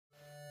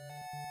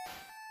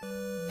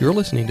You're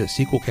listening to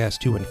Sequelcast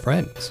 2 and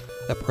Friends,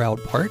 a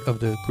proud part of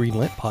the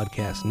Greenlit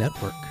Podcast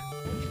Network.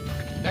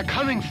 They're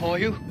coming for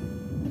you.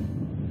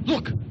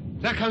 Look,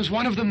 there comes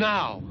one of them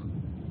now.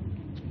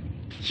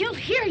 He'll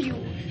hear you.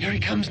 Here he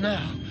comes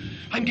now.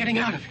 I'm getting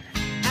out of here.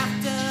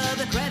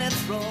 After the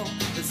credits roll,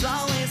 there's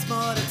always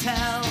more to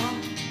tell.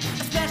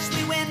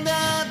 Especially when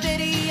the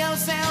video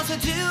sales are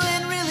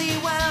doing really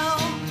well.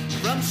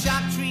 From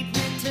Shock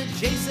Treatment to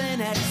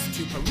Jason X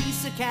to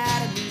Police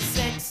Academy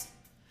 6.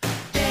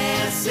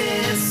 This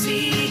is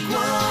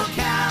Sequel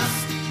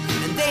Cast,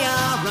 and they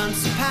are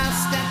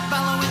unsurpassed at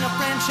following a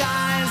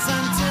franchise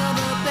until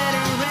the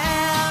bitter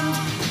end.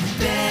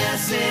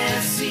 This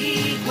is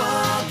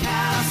Sequel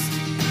Cast,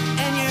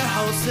 and your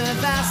hosts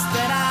have asked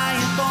that I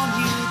inform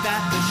you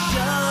that the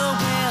show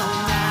will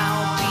now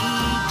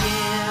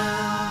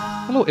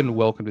begin. Hello and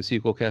welcome to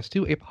Sequelcast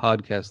 2, a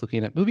podcast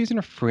looking at movies in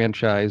a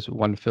franchise,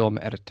 one film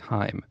at a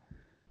time.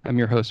 I'm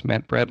your host,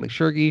 Matt Bradley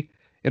Shergi,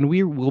 and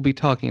we will be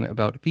talking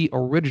about the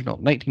original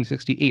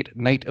 1968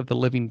 Night of the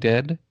Living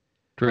Dead,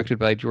 directed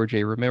by George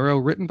A. Romero,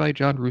 written by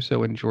John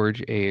Russo and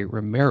George A.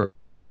 Romero.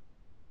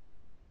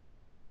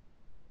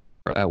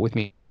 With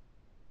me.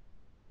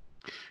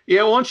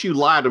 Yeah, once you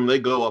light them, they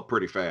go up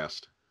pretty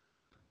fast.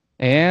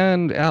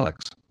 And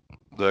Alex.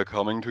 They're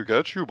coming to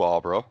get you,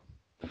 Barbara.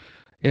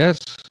 Yes,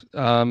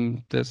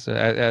 this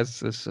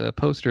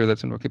poster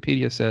that's in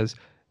Wikipedia says,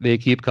 they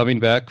keep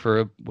coming back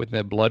with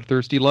a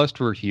bloodthirsty lust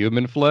for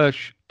human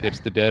flesh, pits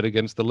the dead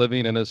against the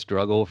living in a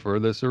struggle for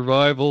the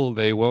survival.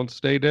 They won't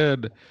stay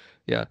dead.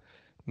 Yeah,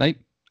 Night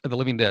of the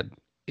Living Dead.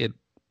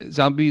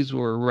 Zombies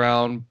were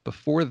around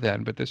before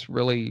then, but this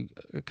really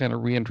kind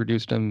of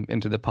reintroduced them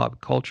into the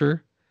pop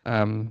culture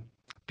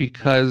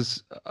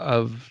because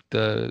of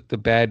the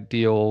bad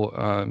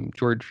deal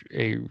George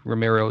A.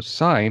 Romero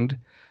signed.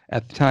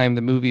 At the time,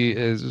 the movie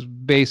is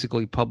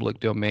basically public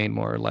domain,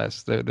 more or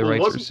less. The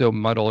rights are so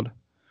muddled.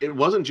 It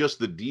wasn't just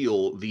the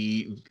deal.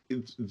 The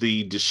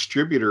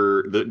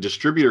distributor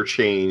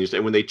changed,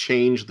 and when they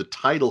changed the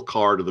title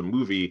card of the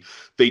movie,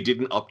 they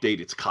didn't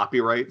update its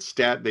copyright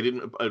stat. They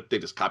didn't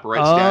update its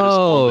copyright status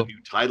on the new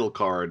title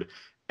card.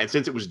 And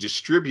since it was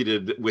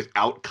distributed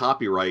without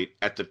copyright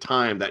at the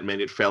time, that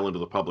meant it fell into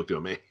the public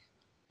domain.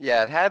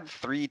 Yeah, it had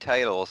 3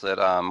 titles. It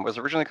was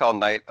originally called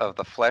Night of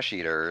the Flesh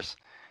Eaters,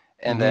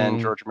 and then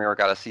George Romero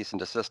got a cease and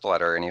desist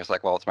letter, and he was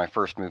like, well, it's my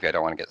first movie, I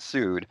don't want to get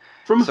sued.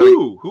 From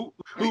so who?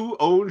 Who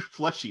owned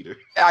Flesh Eater?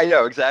 I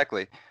know,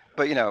 exactly.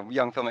 But,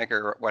 young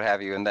filmmaker, what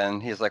have you, and then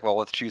he's like, well,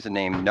 let's choose a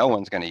name no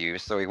one's going to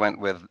use, so he went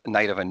with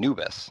Night of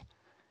Anubis.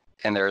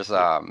 And there's,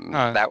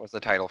 that was the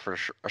title for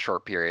a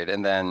short period,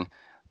 and then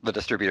the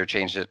distributor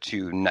changed it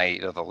to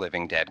Night of the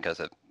Living Dead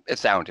because it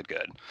sounded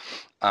good.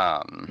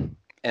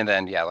 And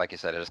then, yeah, like you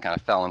said, it just kind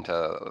of fell into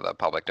the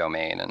public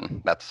domain,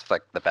 and that's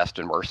like the best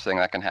and worst thing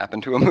that can happen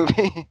to a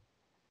movie.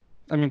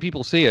 I mean,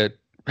 people see it.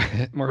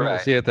 More Right. people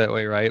see it that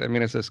way, right? I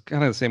mean, it's just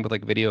kind of the same with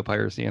like video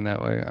piracy in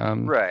that way.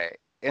 Right.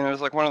 And it was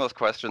like one of those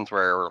questions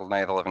where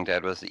Night of the Living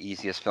Dead was the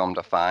easiest film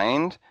to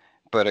find,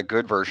 but a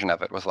good version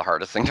of it was the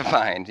hardest thing to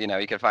find.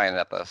 You could find it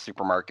at the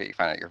supermarket, you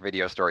find it at your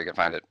video store, you could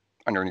find it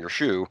under your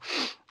shoe.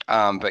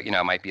 But,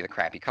 it might be the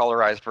crappy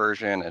colorized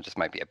version. It just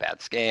might be a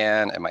bad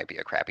scan. It might be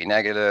a crappy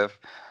negative.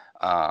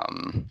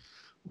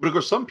 But of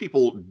course, some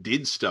people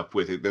did stuff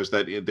with it. There's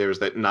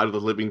that Night of the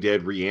Living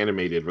Dead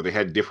Reanimated, where they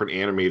had different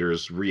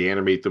animators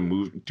reanimate the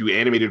movie, do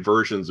animated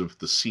versions of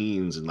the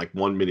scenes in like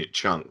 1-minute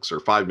chunks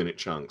or 5-minute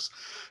chunks.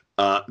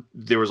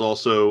 There was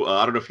also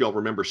I don't know if y'all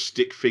remember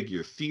Stick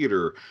Figure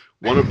Theater.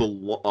 One of the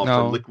No.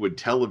 from Liquid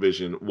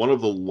Television. One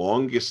of the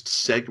longest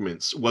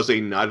segments was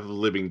a Night of the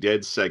Living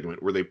Dead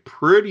segment where they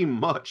pretty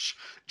much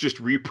just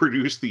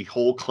reproduced the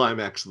whole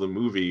climax of the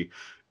movie.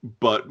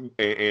 But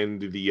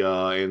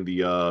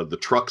the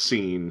truck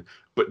scene,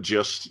 but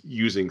just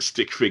using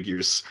stick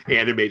figures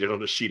animated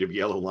on a sheet of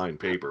yellow line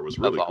paper. It was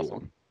really That's cool.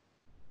 awesome.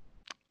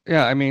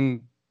 Yeah, I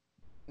mean,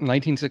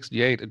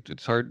 1968.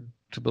 It's hard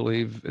to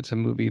believe it's a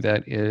movie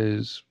that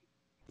is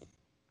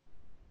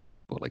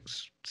like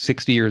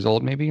 60 years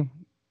old, maybe.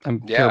 I'm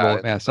terrible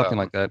at math, something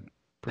like that.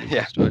 Pretty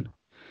close to it.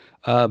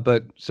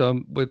 But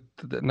so with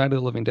the Night of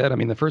the Living Dead, I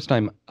mean, the first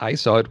time I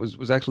saw it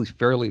was actually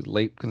fairly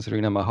late,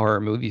 considering I'm a horror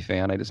movie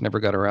fan. I just never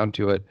got around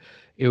to it.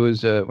 It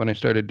was when I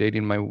started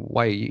dating my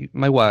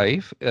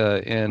wife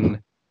in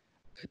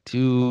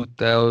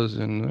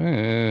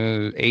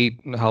 2008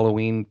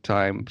 Halloween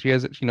time. She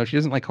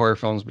doesn't like horror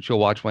films, but she'll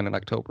watch one in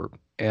October.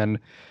 And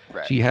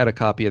she had a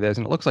copy of this,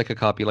 and it looks like a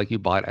copy like you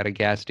bought at a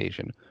gas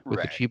station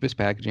with the cheapest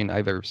packaging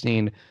I've ever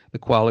seen. The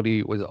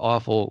quality was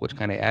awful, which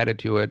kind of added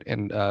to it.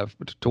 And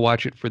to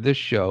watch it for this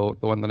show,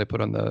 the one that I put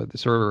on the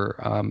server,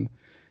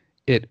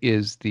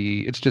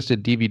 it's just a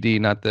DVD,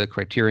 not the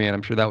Criterion.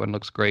 I'm sure that one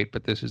looks great,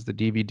 but this is the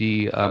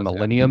DVD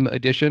Millennium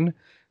Edition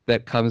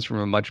that comes from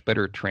a much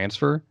better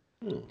transfer.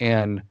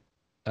 And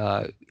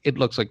it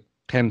looks like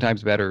 10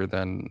 times better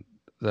than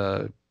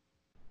the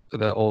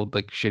old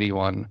like shitty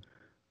one.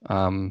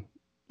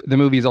 The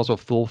movie is also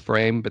full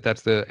frame, but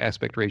that's the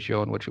aspect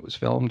ratio in which it was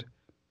filmed.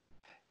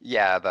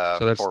 Yeah,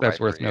 so that's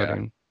worth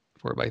noting.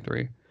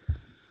 4:3.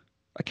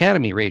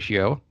 Academy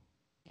ratio.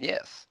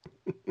 Yes.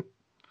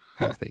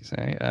 As they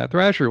say.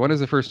 Thrasher, when is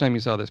the first time you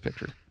saw this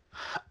picture?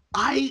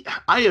 I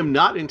am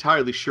not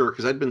entirely sure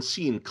because I'd been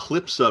seeing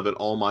clips of it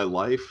all my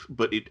life,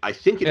 but I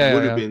think it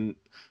would have been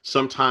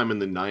sometime in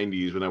the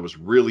 90s when I was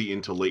really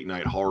into late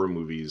night horror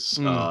movies.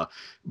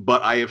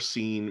 But I have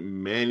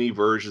seen many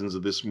versions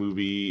of this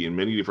movie in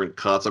many different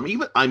cuts. I'm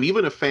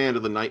even a fan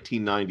of the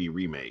 1990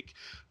 remake.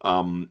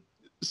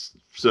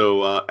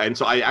 So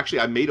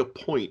I made a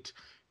point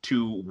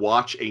to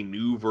watch a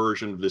new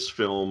version of this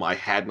film I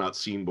had not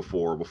seen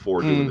before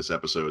doing this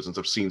episode, since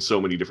I've seen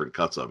so many different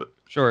cuts of it.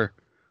 Sure.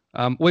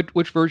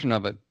 Which version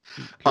of it?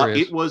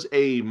 It was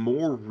a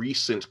more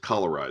recent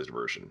colorized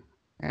version.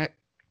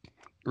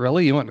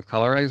 Really? You went with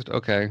colorized?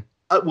 Okay.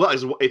 Well,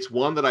 it's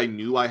one that I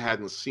knew I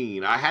hadn't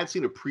seen. I had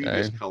seen a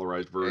previous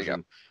colorized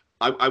version.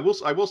 I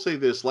will say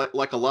this,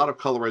 like a lot of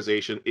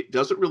colorization, it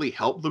doesn't really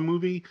help the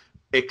movie,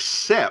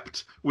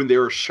 except when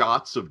there are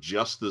shots of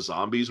just the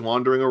zombies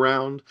wandering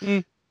around.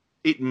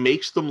 It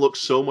makes them look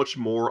so much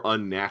more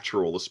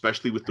unnatural,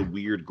 especially with the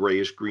weird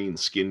grayish green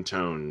skin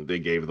tone they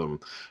gave them.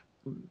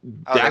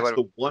 That's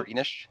the one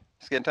greenish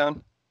skin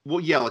tone.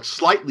 Well, yeah, like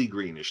slightly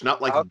greenish,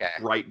 not like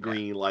bright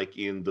green like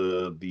in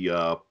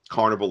the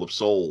Carnival of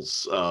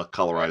Souls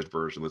colorized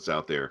version that's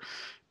out there.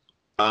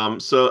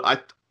 So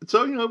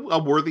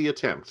a worthy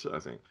attempt, I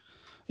think.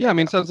 Yeah, I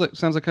mean, sounds like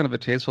kind of a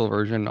tasteful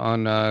version.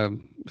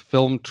 On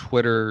film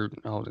Twitter,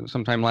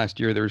 sometime last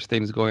year, there was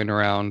things going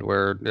around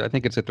where I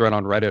think it's a thread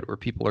on Reddit where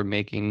people are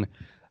making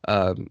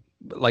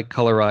like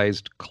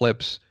colorized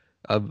clips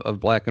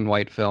of black and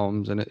white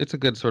films, and it's a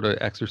good sort of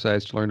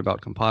exercise to learn about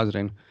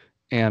compositing.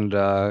 And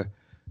the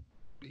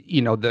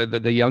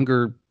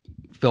younger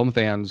film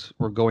fans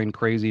were going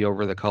crazy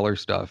over the color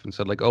stuff and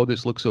said like, "Oh,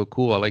 this looks so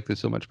cool. I like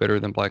this so much better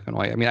than black and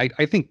white." I mean,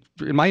 I think,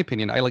 in my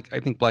opinion, I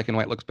think black and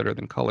white looks better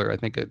than color. I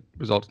think it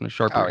results in a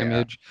sharper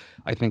image.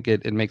 I think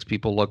it makes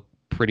people look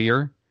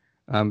prettier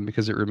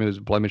because it removes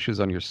blemishes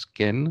on your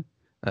skin.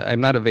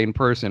 I'm not a vain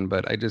person,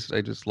 but I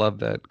just love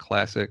that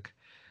classic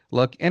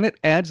look, and it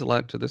adds a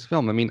lot to this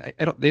film. I mean,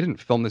 they didn't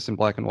film this in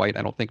black and white,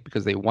 I don't think,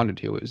 because they wanted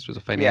to. It was just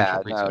a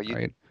financial reason,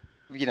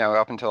 right?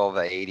 Up until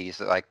the 80s,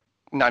 like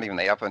not even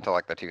up until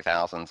like the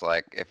 2000s,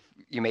 like if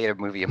you made a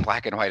movie in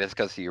black and white, it's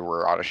because you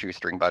were on a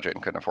shoestring budget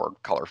and couldn't afford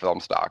color film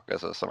stock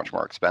because it was so much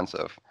more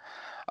expensive.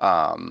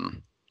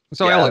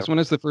 Alex, when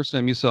is the first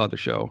time you saw the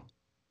show?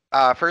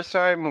 First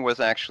time was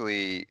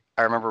actually,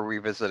 I remember we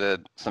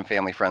visited some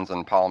family friends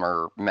in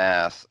Palmer,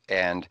 Mass,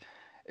 and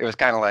it was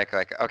kind of like,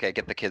 okay,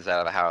 get the kids out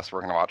of the house.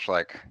 We're going to watch,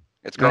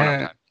 it's grown-up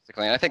time,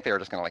 basically. And I think they were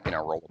just going to,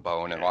 roll a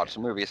bone and watch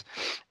some movies.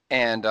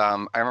 And I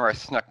remember I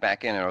snuck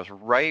back in, and it was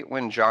right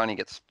when Johnny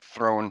gets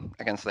thrown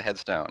against the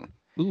headstone.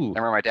 Ooh. I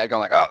remember my dad going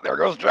like, "Oh, there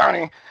goes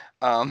Johnny."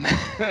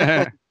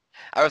 I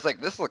was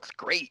like, this looks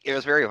great. It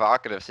was very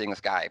evocative seeing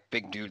this guy,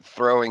 big dude,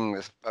 throwing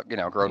this,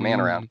 grown man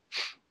around.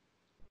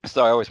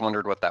 So I always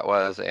wondered what that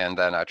was. And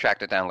then I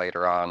tracked it down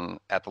later on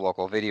at the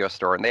local video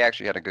store, and they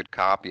actually had a good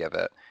copy of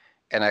it.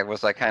 And I was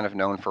kind of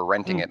known for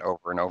renting it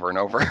over and over and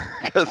over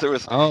because it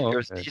was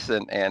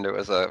decent, and it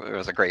was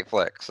a great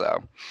flick.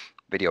 So,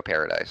 Video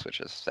Paradise, which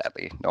is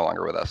sadly no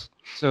longer with us.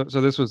 So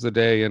this was the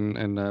day in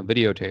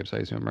videotapes, I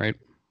assume, right?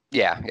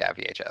 Yeah,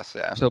 VHS.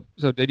 Yeah.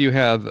 So did you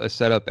have a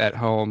setup at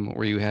home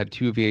where you had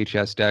 2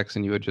 VHS decks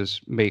and you would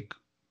just make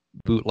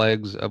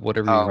bootlegs of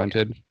whatever you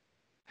rented?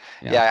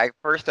 Yeah.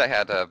 First I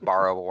had to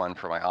borrow one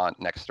from my aunt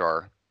next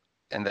door,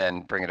 and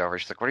then bring it over.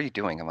 She's like, "What are you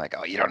doing?" I'm like,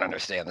 "Oh, you don't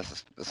understand. This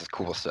is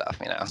cool stuff,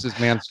 This is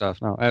man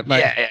stuff." No,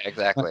 yeah,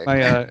 exactly.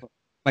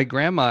 My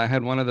grandma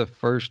had one of the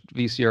first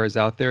VCRs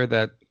out there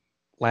that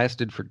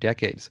lasted for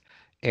decades,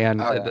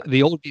 and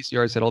the old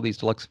VCRs had all these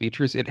deluxe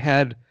features. It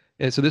had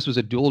so this was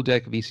a dual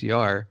deck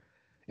VCR,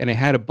 and it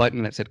had a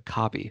button that said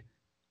 "copy."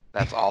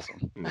 That's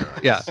awesome.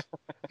 Yeah,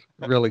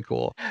 really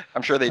cool.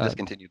 I'm sure they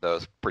discontinued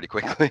those pretty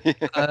quickly.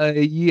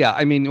 Yeah,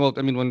 I mean,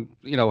 when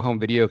home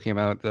video came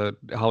out,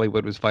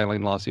 Hollywood was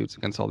filing lawsuits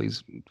against all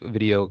these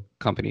video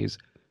companies,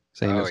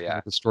 saying it's going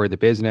to destroy the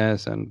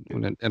business, and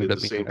when it ended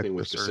up being the same thing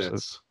with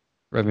cassettes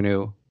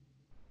revenue.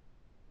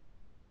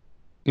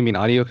 You mean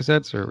audio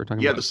cassettes, or we're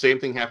talking? Yeah, the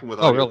same thing happened with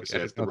audio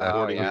cassettes. The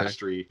recording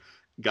industry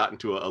got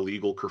into a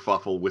legal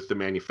kerfuffle with the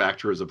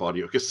manufacturers of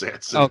audio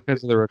cassettes. Oh,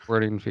 because of the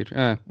recording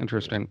feature.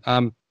 Interesting.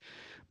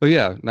 But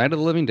yeah, Night of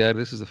the Living Dead,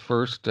 this is the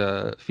first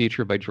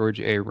feature by George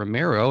A.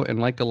 Romero, and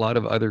like a lot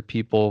of other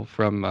people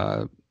from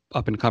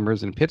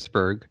up-and-comers in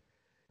Pittsburgh,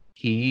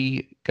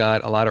 he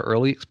got a lot of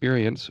early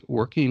experience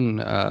working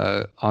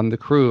on the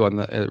crew, on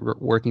the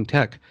working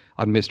tech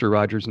on Mr.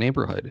 Rogers'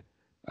 Neighborhood.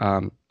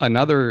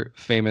 Another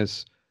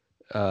famous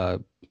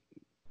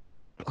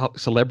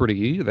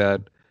celebrity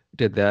that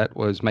did that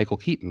was Michael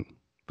Keaton,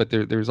 but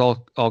there's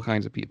all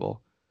kinds of people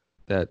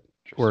that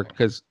worked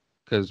because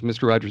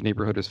Mr. Rogers'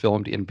 Neighborhood was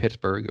filmed in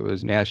Pittsburgh. It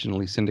was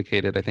nationally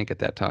syndicated, I think, at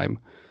that time,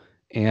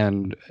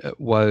 and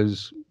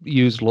was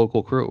used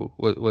local crew.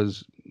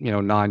 Was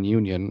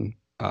non-union,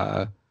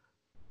 but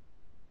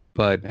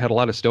had a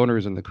lot of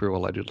stoners in the crew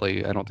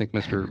allegedly. I don't think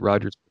Mr.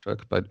 Rogers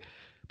took, but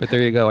But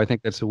there you go. I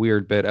think that's a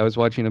weird bit. I was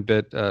watching a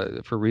bit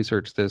for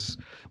research.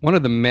 One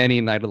of the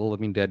many Night of the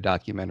Living Dead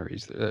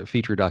documentaries,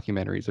 feature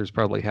documentaries. There's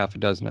probably half a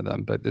dozen of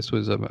them, but this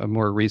was a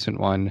more recent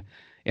one,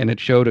 and it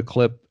showed a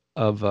clip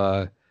of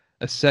a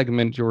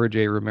segment George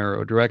A.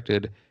 Romero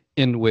directed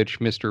in which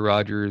Mr.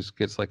 Rogers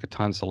gets like a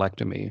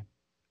tonsillectomy,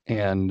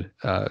 and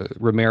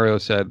Romero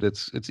said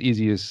it's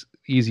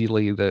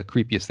easily the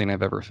creepiest thing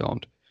I've ever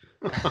filmed.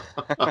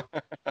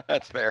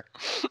 That's fair.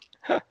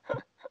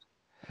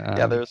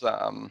 Yeah, there's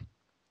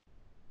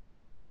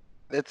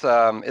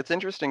it's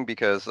interesting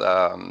because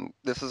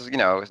this is, it's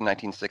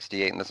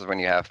 1968, and this is when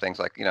you have things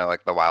like,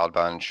 like The Wild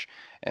Bunch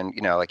and,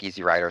 like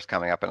Easy Riders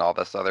coming up and all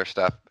this other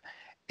stuff.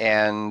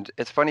 And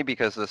it's funny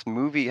because this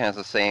movie has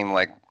the same,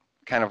 like,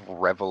 kind of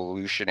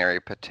revolutionary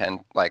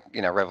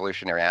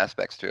revolutionary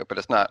aspects to it, but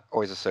it's not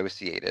always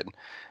associated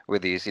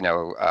with these,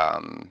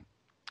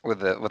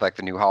 with like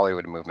the new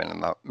Hollywood movement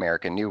and the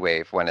American New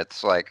Wave, when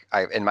it's like,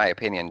 in my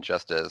opinion,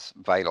 just as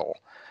vital.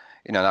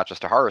 Not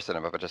just to horror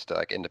cinema, but just to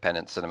like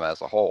independent cinema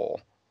as a whole.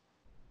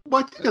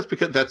 Well, I think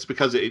that's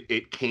because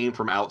it came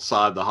from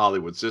outside the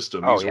Hollywood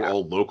system. These were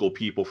all local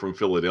people from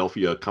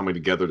Philadelphia coming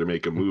together to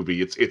make a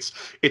movie.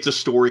 It's a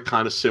story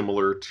kind of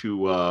similar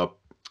to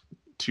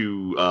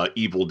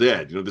Evil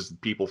Dead. This is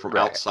people from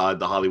outside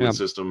the Hollywood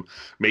system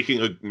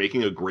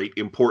making a great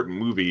important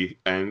movie,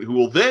 and who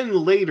will then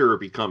later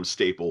become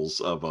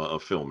staples of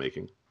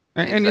filmmaking.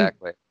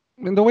 Exactly.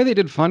 And the way they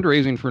did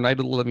fundraising for Night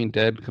of the Living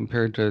Dead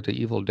compared to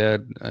Evil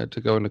Dead,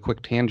 to go into a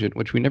quick tangent,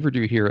 which we never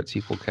do here at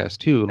Sequelcast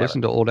 2.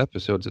 Listen to old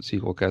episodes at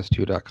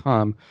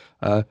sequelcast2.com.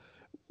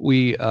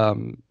 We,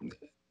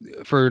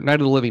 for Night of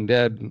the Living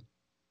Dead,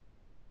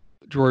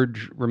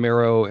 George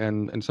Romero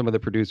and some of the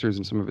producers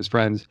and some of his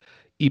friends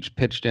each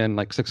pitched in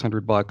like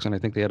 $600, and I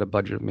think they had a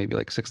budget of maybe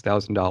like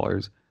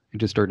 $6,000, and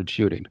just started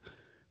shooting.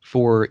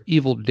 For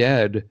Evil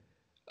Dead,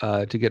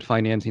 to get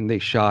financing, they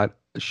shot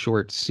a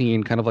short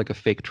scene, kind of like a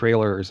fake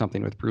trailer or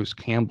something, with Bruce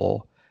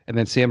Campbell. And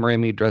then Sam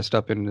Raimi dressed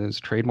up in his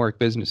trademark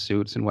business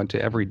suits and went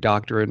to every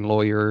doctor and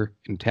lawyer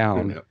in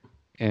town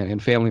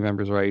and family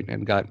members, right,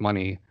 and got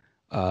money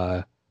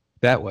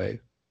that way.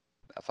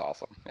 That's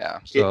awesome. Yeah.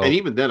 So, and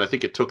even then, I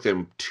think it took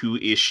them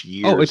 2-ish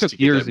years. Oh, it took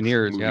years and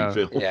years. Yeah.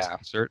 Filmed. Yeah,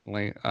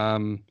 certainly.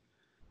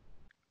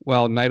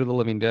 Well, Night of the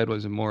Living Dead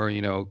was a more,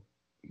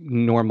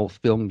 normal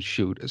film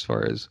shoot as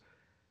far as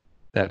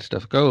that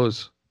stuff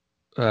goes.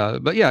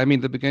 But yeah, I mean,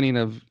 the beginning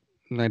of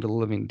Night of the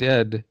Living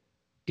Dead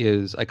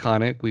is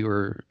iconic. We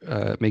were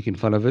making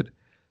fun of it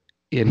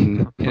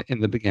in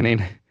the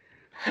beginning,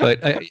 but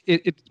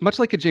it's much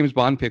like a James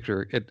Bond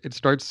picture. It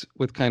starts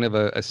with kind of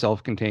a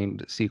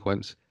self-contained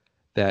sequence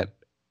that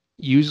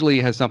usually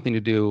has something to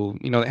do,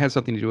 it has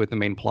something to do with the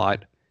main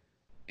plot,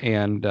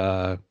 and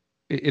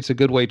it's a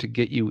good way to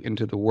get you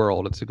into the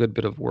world. It's a good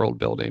bit of world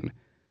building.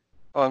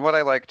 Well, and what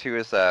I like too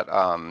is that,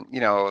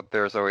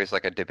 there's always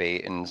like a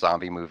debate in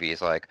zombie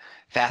movies, like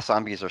fast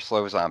zombies or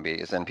slow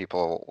zombies, and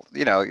people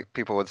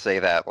would say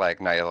that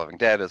like Night of the Living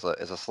Dead is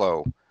a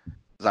slow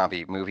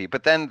zombie movie,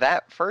 but then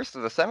that first,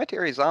 the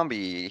cemetery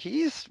zombie,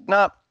 he's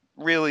not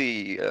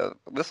really,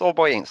 this old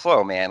boy ain't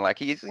slow, man. Like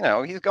he's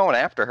going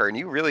after her, and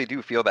you really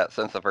do feel that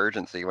sense of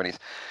urgency when he's,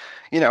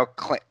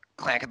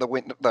 clanking the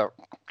window,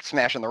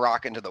 smashing the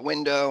rock into the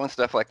window and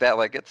stuff like that.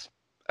 Like it's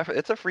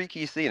a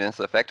freaky scene. It's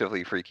an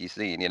effectively freaky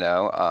scene,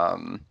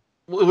 Well,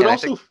 it would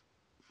also.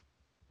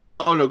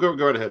 Oh no, go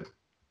right ahead.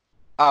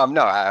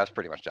 No, I was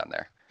pretty much done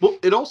there. Well,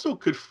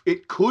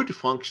 it could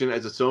function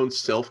as its own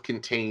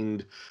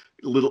self-contained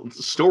little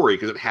story,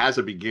 because it has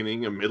a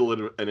beginning, a middle,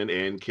 and an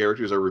end.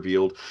 Characters are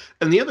revealed.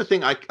 And the other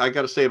thing I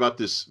got to say about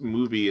this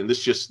movie, and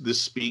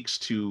this speaks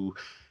to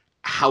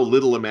how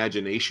little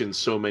imagination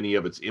so many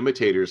of its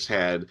imitators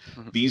had.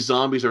 Mm-hmm. These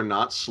zombies are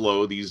not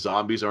slow. These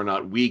zombies are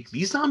not weak.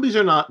 These zombies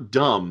are not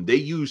dumb. They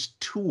use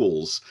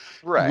tools.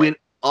 Right. When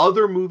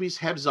other movies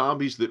have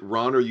zombies that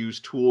run or use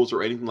tools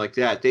or anything like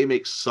that, they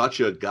make such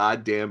a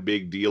goddamn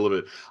big deal of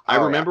it. I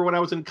remember when I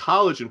was in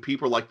college and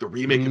people were like, the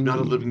remake of Night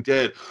of the Living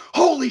Dead,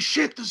 holy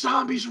shit, the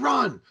zombies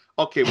run!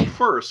 Okay, well,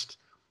 first,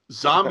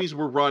 zombies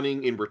were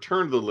running in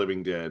Return of the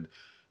Living Dead.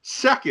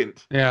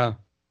 Second,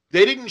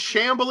 they didn't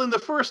shamble in the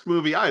first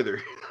movie either.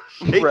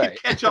 They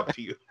could catch up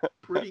to you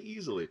pretty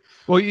easily.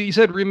 Well, you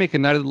said remake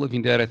of Night of the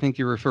Living Dead. I think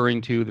you're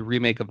referring to the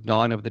remake of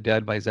Dawn of the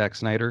Dead by Zack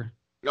Snyder.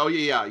 Oh,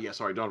 yeah.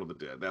 Sorry, Dawn of the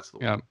Dead. That's the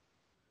one. Yeah.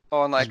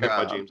 Oh, and like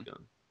by James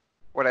Gunn.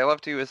 What I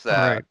love too is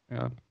that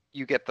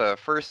you get the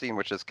first scene,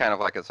 which is kind of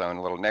like its own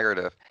little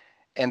narrative,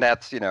 and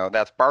that's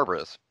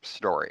Barbara's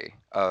story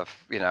of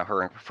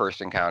her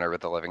first encounter with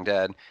the living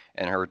dead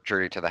and her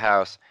journey to the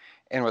house.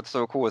 And what's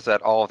so cool is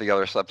that all of the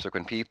other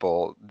subsequent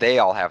people, they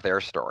all have their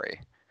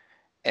story,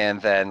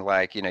 and then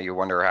you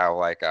wonder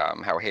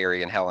how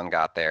Harry and Helen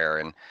got there,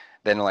 and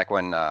then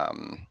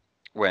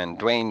when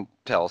Dwayne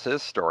tells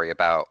his story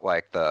about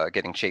the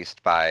getting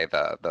chased by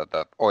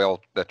the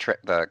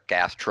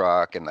gas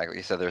truck, and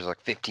he said there's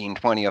 15,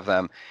 20 of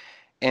them,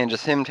 and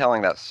just him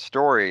telling that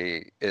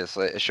story it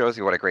shows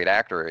you what a great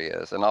actor he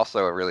is, and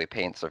also it really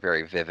paints a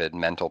very vivid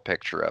mental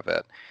picture of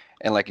it.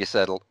 And like you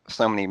said,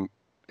 so many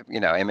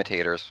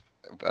imitators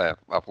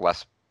of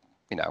less,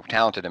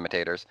 talented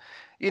imitators,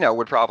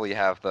 would probably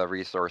have the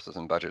resources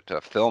and budget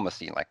to film a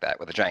scene like that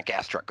with a giant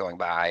gas truck going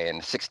by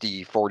and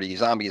 40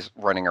 zombies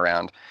running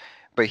around.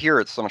 But here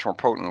it's so much more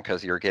potent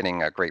because you're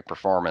getting a great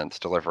performance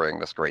delivering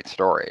this great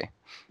story.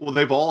 Well,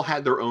 they've all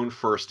had their own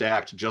first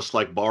act, just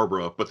like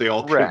Barbara, but they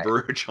all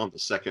converge on the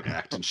second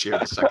act and share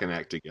the second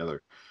act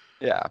together.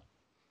 Yeah.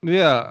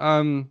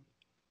 Yeah.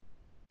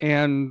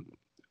 And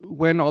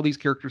when all these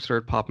characters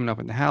start popping up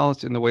in the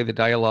house, and the way the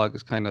dialogue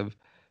is kind of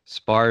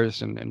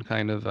sparse and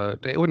kind of, I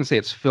wouldn't say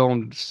it's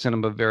filmed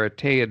cinema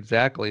verite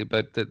exactly,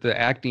 but the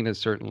acting is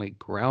certainly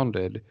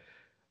grounded.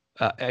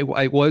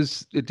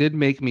 It did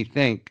make me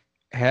think,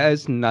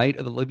 has Night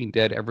of the Living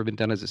Dead ever been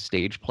done as a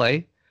stage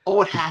play?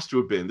 Oh, it has to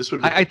have been. This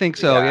would. I think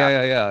so.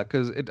 Yeah.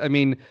 Because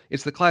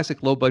it's the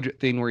classic low budget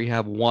thing where you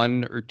have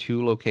one or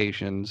two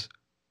locations.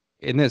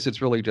 In this, it's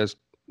really just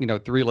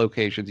 3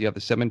 locations. You have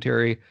the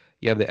cemetery,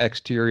 you have the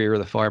exterior of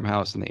the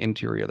farmhouse, and the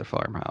interior of the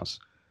farmhouse.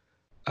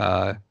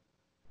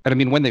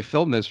 And when they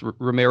filmed this,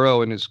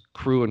 Romero and his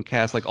crew and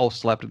cast all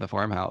slept in the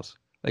farmhouse.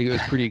 It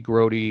was pretty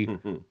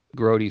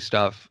grody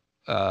stuff.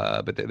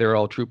 But they're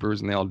all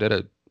troopers and they all did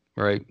it,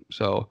 right?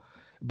 So,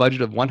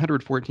 budget of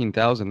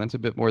 $114,000. That's a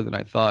bit more than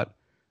I thought.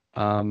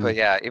 But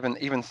yeah,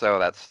 even so,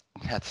 that's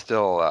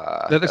still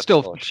that's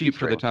still cheap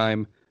for the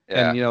time.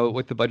 Yeah. And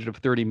with the budget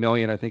of $30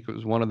 million, I think it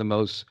was one of the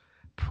most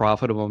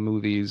profitable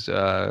movies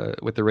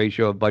with the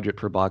ratio of budget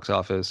for box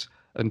office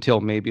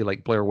until maybe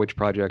Blair Witch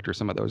Project or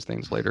some of those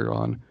things later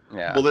on.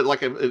 Yeah. Well,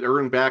 it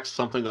earned back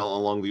something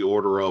along the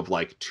order of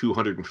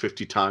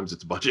 250 times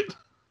its budget.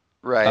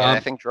 Right, and I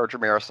think George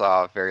Romero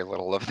saw very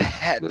little of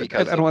that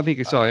because I don't think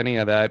he saw any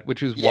of that,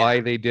 which is why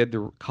they did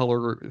the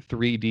color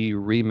 3D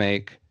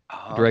remake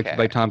directed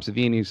by Tom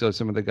Savini, so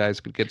some of the guys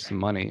could get some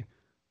money.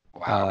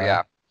 Wow,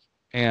 yeah.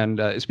 And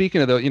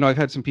speaking of I've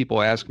had some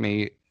people ask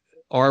me,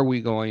 are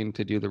we going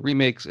to do the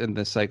remakes in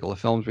this cycle of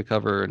films we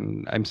cover?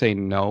 And I'm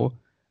saying no.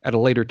 At a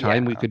later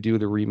time, we could do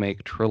the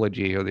remake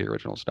trilogy of the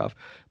original stuff.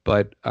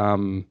 But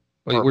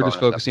we're just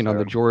focusing on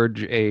the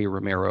George A.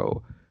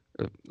 Romero.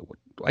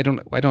 I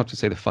don't have to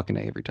say the fucking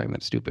A every time.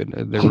 That's stupid.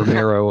 The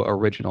Romero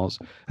originals.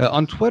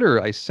 On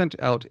Twitter, I sent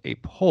out a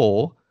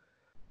poll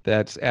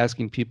that's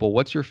asking people,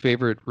 what's your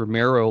favorite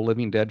Romero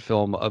Living Dead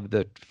film of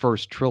the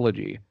first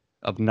trilogy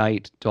of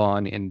Night,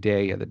 Dawn, and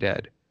Day of the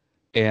Dead?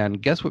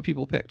 And guess what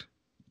people picked?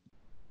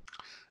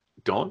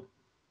 Dawn?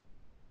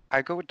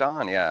 I go with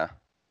Dawn, yeah.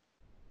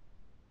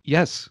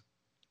 Yes.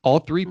 All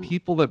 3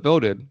 people that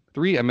voted,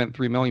 3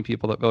 million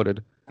people that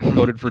voted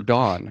for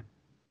Dawn.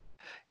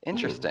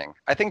 Interesting.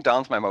 I think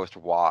Dawn's my most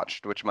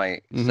watched, which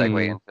might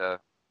segue into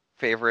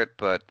favorite,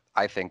 but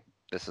I think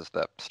this is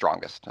the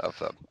strongest of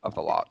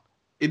the lot.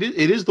 It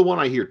is the one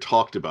I hear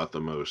talked about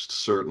the most,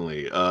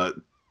 certainly.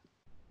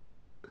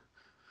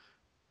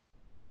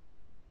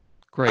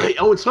 Great.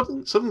 And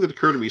something that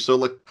occurred to me. So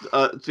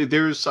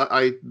there's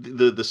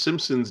the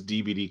Simpsons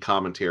DVD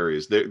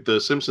commentaries.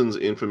 The Simpsons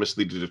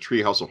infamously did a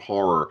Treehouse of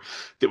Horror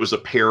that was a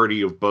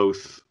parody of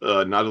both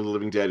Night of the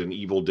Living Dead and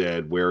Evil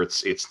Dead, where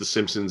it's the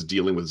Simpsons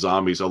dealing with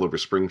zombies all over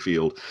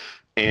Springfield.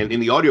 And in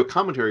the audio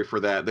commentary for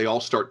that, they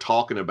all start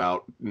talking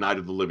about Night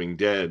of the Living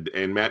Dead,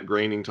 and Matt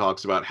Groening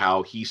talks about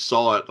how he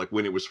saw it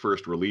when it was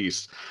first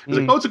released. He's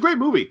like, "Oh, it's a great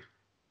movie.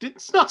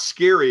 It's not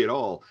scary at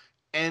all."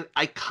 And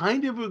I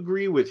kind of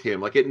agree with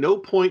him. At no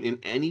point in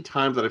any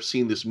time that I've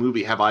seen this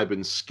movie have I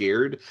been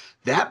scared.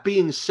 That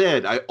being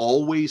said, I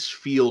always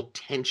feel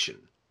tension.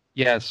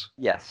 Yes.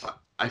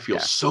 I feel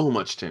so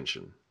much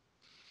tension.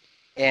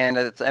 And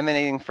it's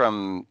emanating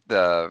from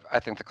the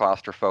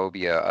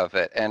claustrophobia of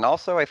it. And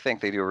also I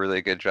think they do a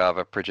really good job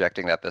of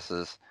projecting that this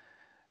is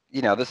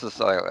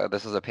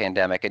a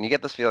pandemic. And you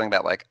get this feeling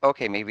that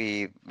okay,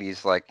 maybe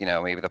these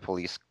maybe the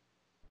police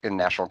and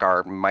National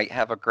Guard might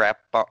have a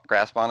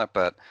grasp on it,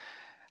 but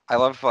I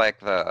love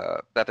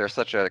that there's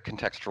such a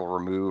contextual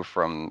remove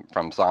from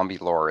zombie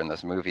lore in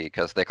this movie,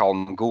 because they call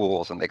them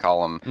ghouls and they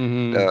call them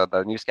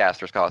the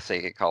newscasters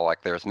call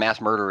there's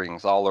mass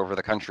murderings all over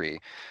the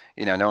country.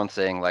 No one's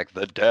saying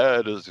the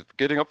dead is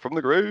getting up from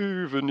the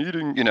grave and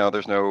eating.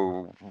 There's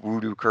no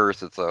voodoo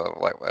curse. It's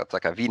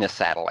like a Venus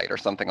satellite or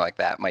something like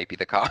that might be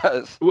the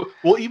cause.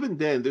 Well, even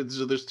then,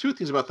 there's 2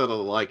 things about that I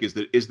like. Is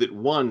that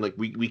one,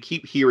 we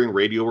keep hearing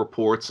radio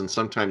reports and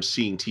sometimes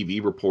seeing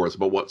TV reports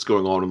about what's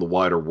going on in the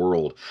wider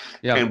world.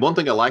 Yeah. And one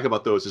thing I like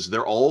about those is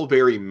they're all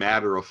very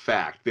matter of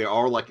fact. They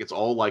are it's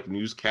all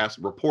newscast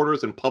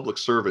reporters and public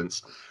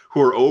servants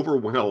who are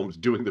overwhelmed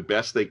doing the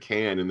best they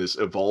can in this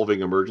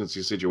evolving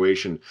emergency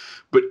situation.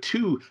 But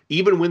 2,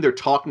 even when they're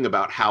talking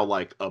about how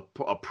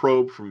a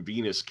probe from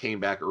Venus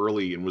came back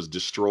early and was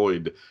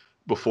destroyed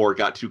before it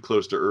got too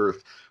close to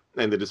Earth,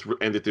 and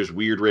that there's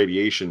weird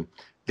radiation,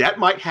 that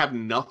might have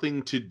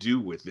nothing to do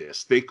with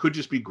this. They could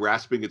just be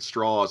grasping at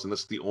straws, and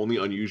that's the only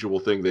unusual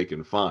thing they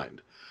can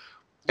find.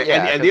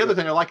 Yeah, and the other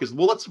thing I like is,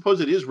 let's suppose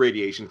it is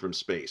radiation from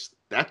space.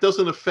 That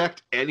doesn't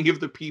affect any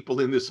of the people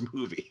in this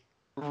movie.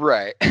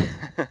 Right.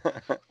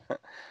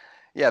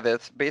 Yeah,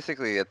 that's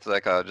basically, it's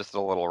just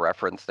a little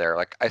reference there.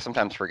 I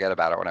sometimes forget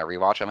about it when I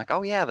rewatch it. I'm like,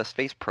 oh yeah, the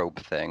space probe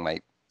thing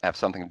might have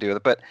something to do with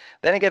it. But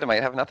then again, it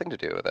might have nothing to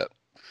do with it.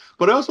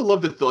 But I also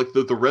love that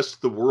the rest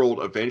of the world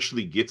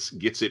eventually gets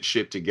its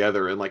shit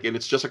together, and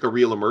it's just like a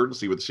real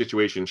emergency where the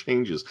situation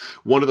changes.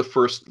 One of the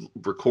first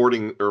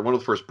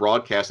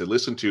broadcasts I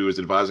listened to is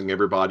advising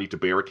everybody to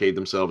barricade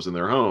themselves in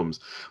their homes.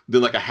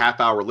 Then like a half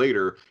hour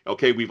later,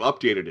 okay, we've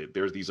updated it.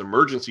 There's these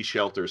emergency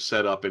shelters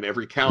set up in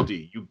every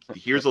county.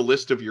 Here's a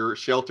list of your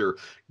shelter.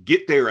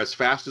 Get there as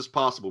fast as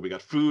possible. We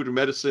got food,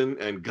 medicine,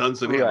 and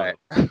guns and ammo.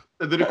 Right.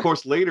 And then, of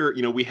course, later,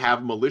 we have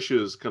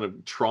militias kind of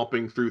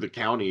tromping through the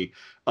county,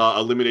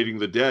 eliminating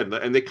the dead.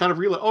 And they kind of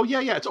realize, oh,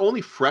 yeah, it's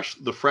only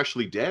the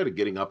freshly dead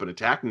getting up and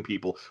attacking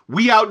people.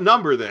 We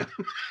outnumber them.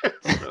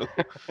 So,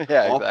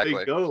 yeah, off exactly.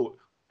 they go.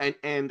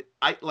 And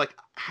I like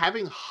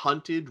having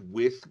hunted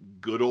with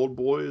good old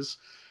boys.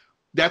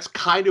 That's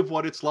kind of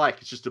what it's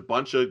like. It's just a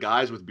bunch of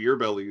guys with beer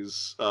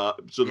bellies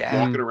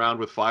walking around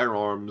with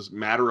firearms,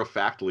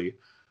 matter-of-factly.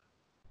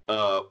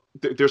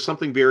 There's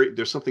something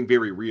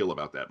very real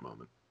about that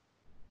moment.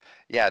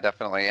 Yeah,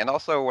 definitely. And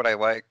also what I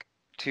like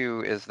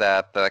too is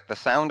that the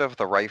sound of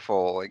the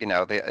rifle,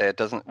 it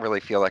doesn't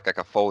really feel like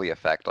a Foley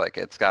effect. Like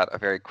it's got a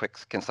very quick,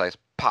 concise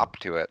pop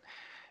to it.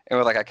 And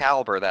with like a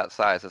caliber that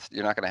size,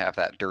 you're not going to have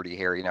that dirty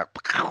hair, you're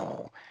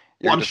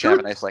just have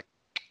a nice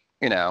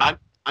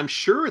I'm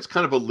sure it's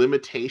kind of a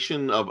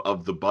limitation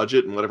of the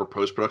budget and whatever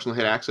post-production they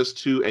had access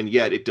to, and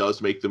yet it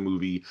does make the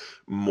movie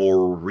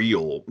more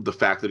real. The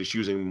fact that it's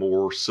using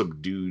more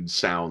subdued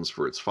sounds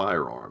for its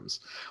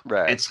firearms.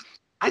 Right. And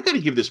I got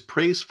to give this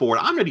praise for it.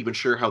 I'm not even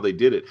sure how they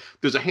did it.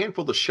 There's a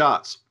handful of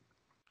shots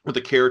with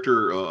the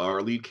character,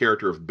 our lead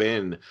character of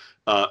Ben,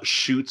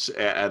 shoots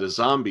at a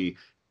zombie,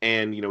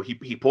 and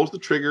he pulls the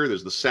trigger.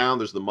 There's the sound,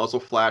 there's the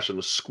muzzle flash, and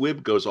the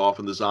squib goes off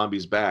in the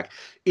zombie's back.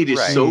 It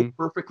is so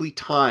perfectly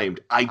timed.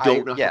 I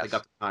don't know how they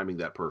got the timing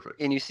that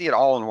perfect. And you see it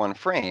all in one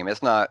frame.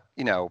 It's not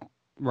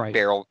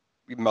barrel,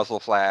 muzzle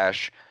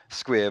flash,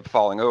 squib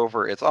falling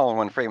over. It's all in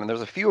one frame, and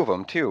there's a few of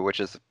them too, which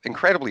is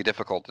incredibly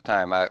difficult to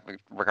time,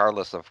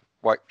 regardless of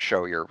what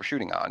show you're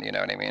shooting on. You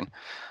know what I mean?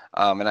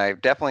 And I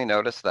definitely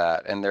noticed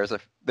that. And there's a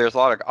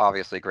lot of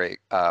obviously great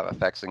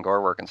effects and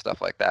gore work and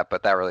stuff like that,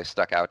 but that really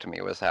stuck out to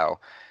me was how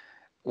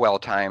well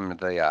timed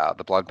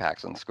the blood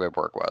packs and squib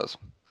work was.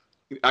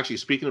 Actually,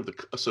 speaking of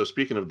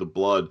the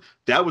blood,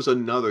 that was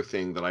another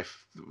thing that I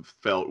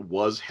felt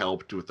was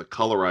helped with the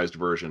colorized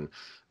version.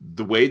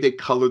 The way they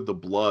colored the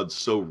blood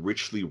so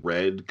richly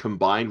red,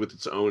 combined with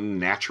its own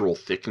natural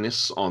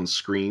thickness on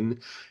screen,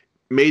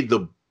 made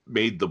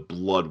the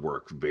blood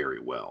work very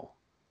well.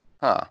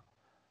 Huh.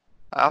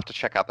 I'll have to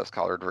check out this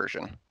colored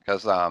version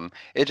because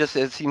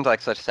it seems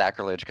like such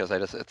sacrilege because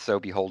it's so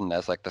beholden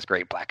as like this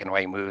great black and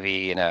white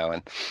movie,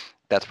 and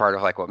that's part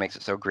of like what makes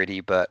it so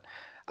gritty. But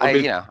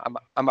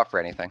I'm up for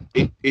anything.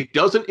 It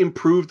doesn't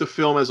improve the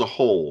film as a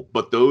whole,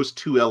 but those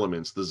two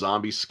elements, the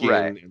zombie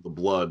skin and the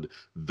blood,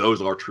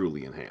 those are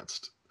truly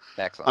enhanced.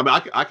 Excellent. I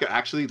mean, I could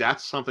actually,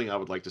 that's something I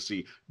would like to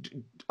see.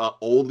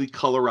 Only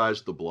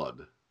colorize the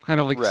blood. Kind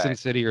of like Sin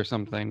City or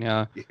something,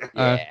 yeah.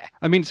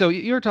 Yeah. So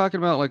you're talking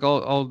about like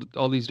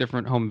all these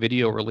different home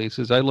video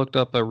releases. I looked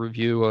up a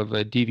review of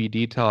a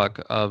DVD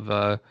talk of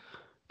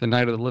the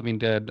Night of the Living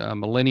Dead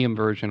Millennium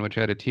version, which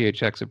had a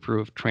THX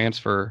approved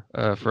transfer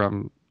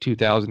from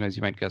 2000, as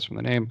you might guess from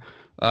the name.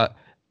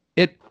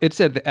 It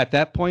said that at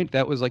that point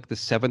that was like the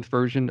 7th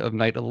version of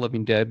Night of the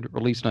Living Dead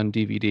released on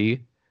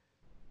DVD,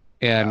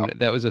 and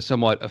that was a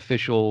somewhat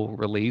official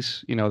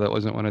release. That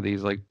wasn't one of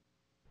these like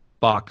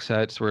box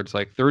sets where it's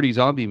like 30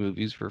 zombie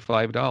movies for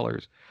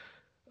 $5.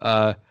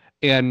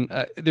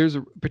 And there's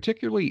a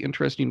particularly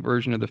interesting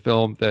version of the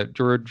film that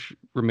George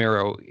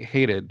Romero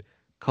hated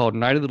called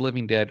Night of the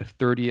Living Dead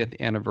 30th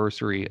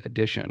Anniversary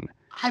Edition.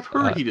 I've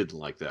heard he didn't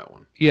like that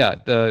one. Yeah.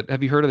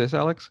 Have you heard of this,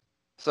 Alex?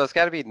 So it's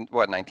got to be,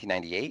 what,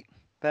 1998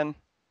 then?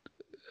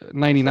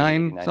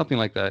 99, something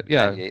like that.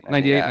 Yeah,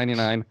 98,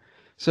 99.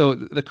 So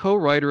the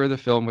co-writer of the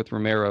film with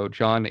Romero,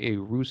 John A.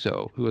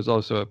 Russo, who is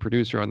also a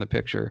producer on the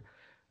picture,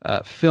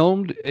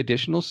 filmed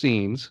additional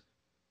scenes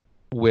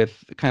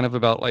with kind of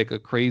about like a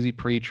crazy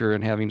preacher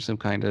and having some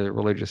kind of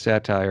religious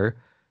satire,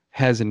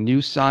 has a new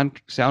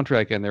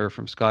soundtrack in there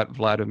from Scott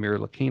Vladimir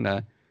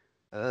Lakina,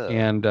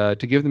 and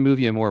to give the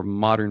movie a more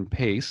modern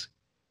pace.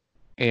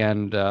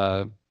 And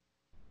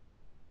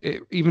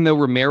even though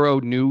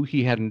Romero knew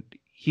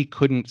he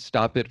couldn't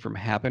stop it from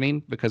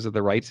happening because of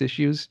the rights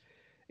issues,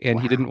 and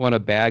he didn't want to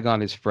bag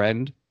on his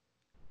friend,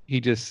 he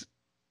just,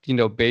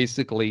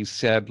 basically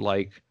said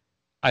like,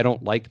 I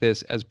don't like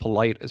this, as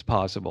polite as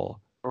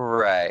possible.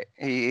 Right.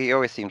 He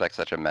always seemed like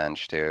such a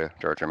mensch too,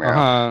 George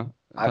Romero.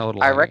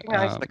 Totally. I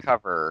recognize the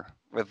cover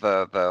with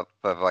the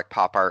like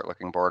pop art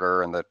looking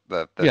border and the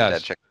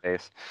dead chick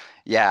face.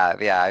 Yeah.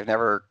 I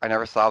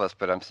never saw this,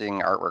 but I'm seeing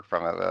artwork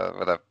from it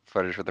with a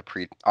footage with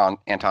the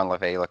Anton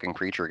LaVey looking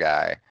preacher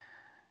guy.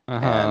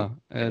 And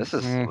this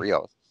is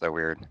real. It's so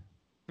weird.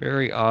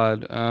 Very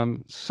odd.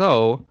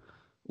 So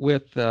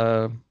with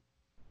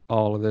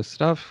all of this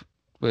stuff,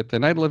 with the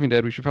Night of the Living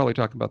Dead, we should probably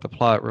talk about the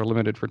plot. We're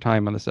limited for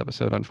time on this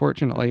episode,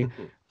 unfortunately.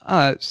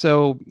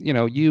 So,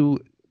 you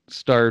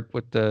start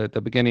with the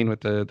beginning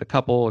with the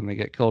couple, and they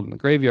get killed in the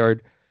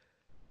graveyard,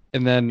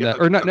 and then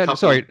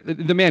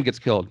the man gets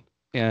killed,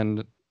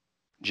 and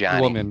Johnny.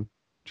 the woman,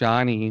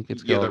 Johnny,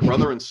 gets killed. Yeah, the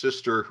brother and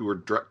sister who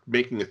were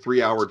making a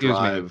 3-hour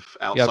drive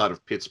outside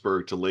of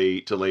Pittsburgh to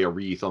lay a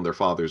wreath on their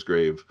father's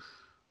grave.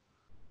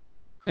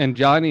 And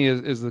Johnny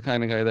is the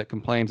kind of guy that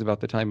complains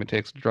about the time it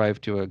takes to drive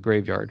to a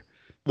graveyard.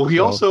 Well, he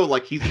also,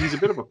 like, he's a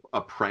bit of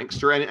a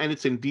prankster, and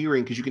it's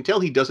endearing because you can tell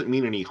he doesn't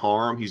mean any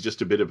harm. He's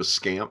just a bit of a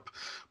scamp.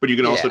 But you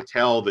can also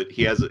tell that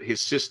he has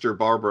his sister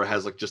Barbara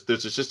has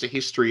there's just a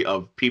history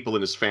of people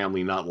in his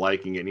family not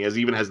liking it. And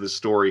he even has this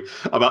story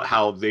about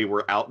how they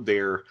were out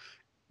there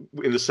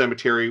in the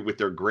cemetery with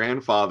their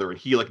grandfather, and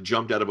he like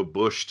jumped out of a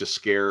bush to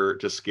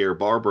scare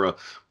Barbara.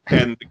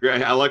 And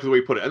I like the way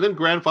he put it. And then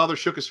grandfather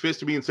shook his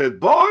fist at me and said,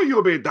 "Boy,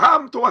 you'll be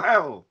damned to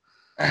hell."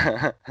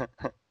 It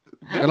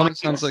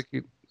almost sounds like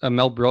a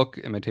Mel Brooks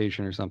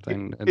imitation or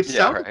something. It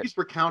sounds like he's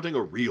recounting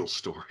a real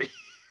story.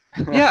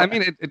 Yeah, I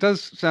mean, it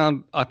does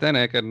sound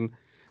authentic, and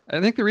I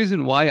think the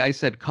reason why I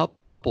said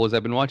couple is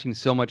I've been watching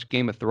so much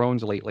Game of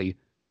Thrones lately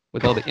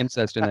with all the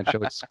incest in that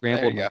show. It's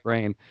scrambled my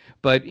brain.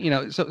 But,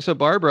 so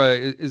Barbara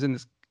is in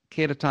this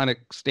catatonic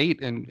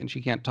state, and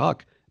she can't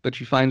talk, but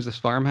she finds this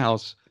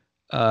farmhouse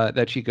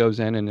that she goes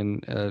in, and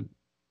in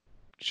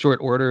short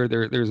order,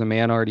 there's a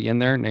man already in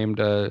there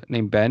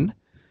named Ben,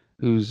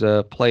 who's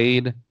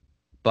played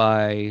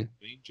by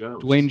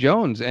Dwayne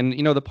Jones. And,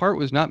 the part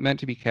was not meant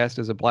to be cast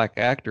as a black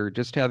actor.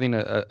 Just having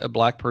a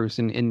black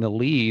person in the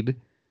lead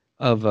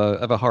of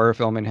a horror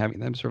film and having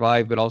them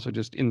survive, but also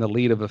just in the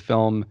lead of a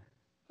film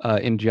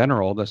in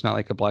general, that's not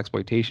like a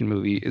blaxploitation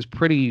movie, is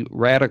pretty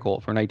radical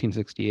for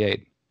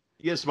 1968.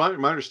 Yes, my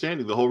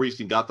understanding, the whole reason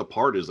he got the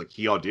part is like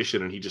he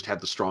auditioned and he just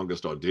had the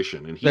strongest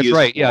audition. And that's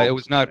right. Yeah, it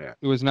was not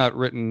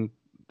written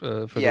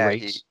for the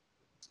race.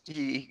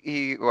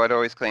 He would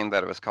always claim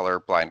that it was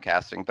colorblind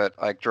casting, but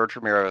like George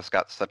Romero's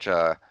got such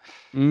a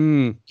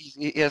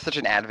he has such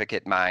an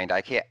advocate mind.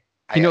 He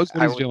knows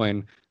what he's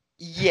doing.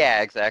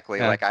 Yeah, exactly.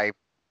 Yeah. Like I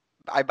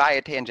buy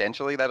it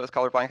tangentially that it was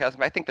colorblind casting,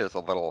 but I think there's a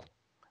little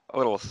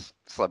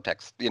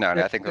subtext, and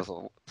I think there's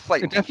a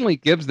slight. It definitely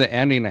gives the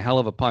ending a hell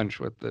of a punch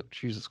with the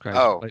Jesus Christ.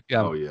 Oh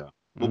yeah.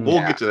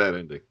 We'll get to that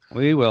ending.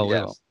 We will.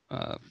 Yes. We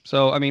will.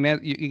 So I mean,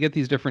 you get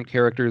these different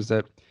characters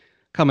that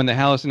come in the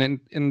house, and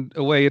in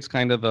a way, it's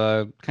kind of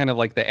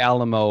like the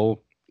Alamo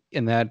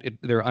in that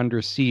they're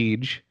under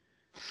siege,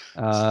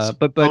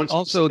 but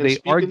also they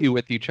argue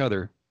with each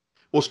other.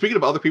 Well, speaking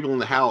of other people in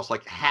the house,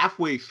 like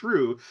halfway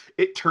through,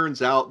 it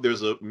turns out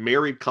there's a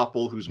married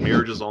couple whose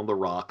marriage is on the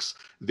rocks,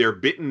 their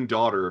bitten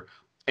daughter,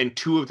 and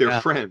two of their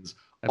friends.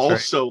 That's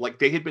also, right. Like,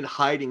 they had been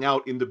hiding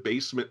out in the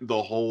basement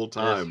the whole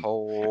time.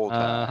 And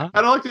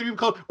I like that even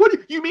called, "What,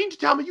 you mean to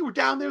tell me you were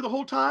down there the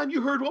whole time?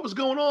 You heard what was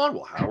going on?"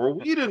 Well, how are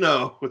we to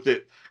know with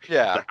it?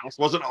 Yeah. The house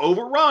wasn't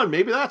overrun.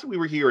 Maybe that's what we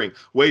were hearing.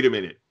 Wait a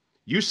minute.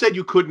 You said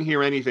you couldn't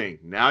hear anything.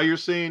 Now you're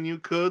saying you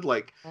could?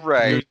 Like,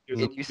 right.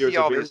 And you see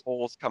all these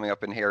holes coming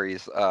up in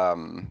Harry's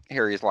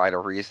line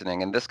of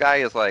reasoning. And this guy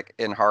is, like,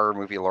 in horror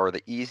movie lore,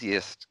 the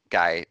easiest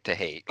guy to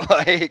hate.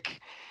 Like,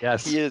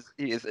 yes, he is.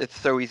 It's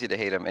so easy to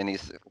hate him, and he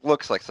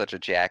looks like such a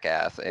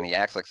jackass, and he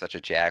acts like such a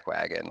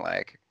jackwagon.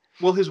 Like,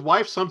 well, his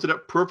wife sums it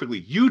up perfectly.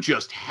 You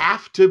just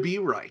have to be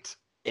right.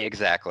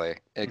 Exactly.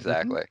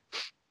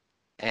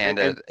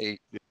 And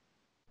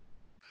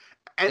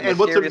And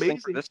what's amazing thing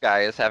for this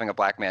guy is having a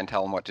black man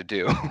tell him what to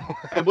do.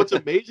 And what's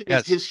amazing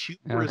is his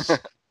hubris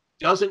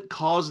doesn't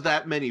cause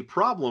that many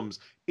problems.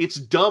 It's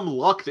dumb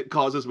luck that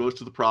causes most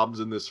of the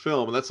problems in this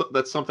film, and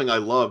that's something I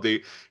love.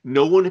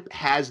 No one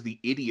has the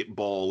idiot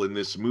ball in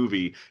this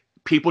movie.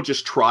 People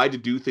just try to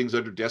do things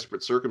under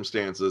desperate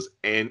circumstances,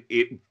 and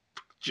it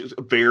just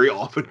very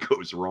often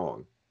goes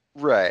wrong.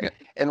 Right.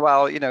 And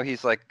while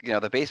he's like,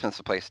 the basement's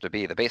the place to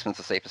be. The basement's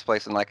the safest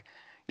place, and like.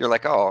 You're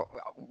like, oh,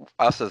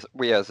 as a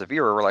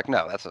viewer, we're like,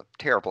 no, that's a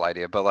terrible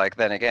idea. But like,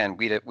 then again,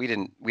 we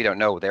don't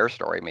know their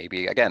story.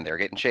 Maybe again, they're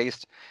getting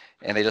chased,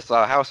 and they just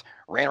saw a house,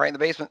 ran right in the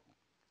basement,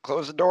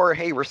 closed the door.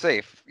 Hey, we're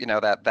safe.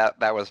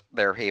 That was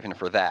their haven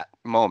for that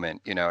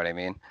moment. You know what I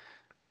mean?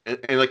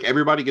 And like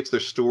everybody gets their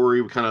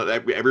story.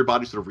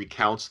 Everybody sort of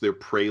recounts their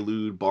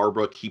prelude.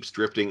 Barbara keeps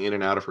drifting in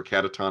and out of her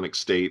catatonic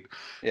state.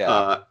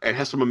 Yeah, and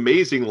has some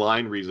amazing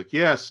line reads like,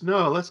 "Yes,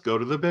 no, let's go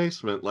to the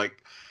basement."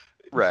 Like.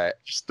 Right.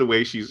 Just the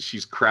way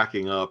she's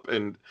cracking up.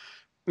 And,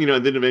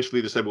 and then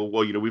eventually they said, well,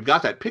 we've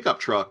got that pickup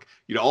truck.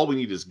 All we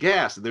need is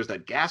gas. And there's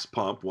that gas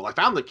pump. Well, I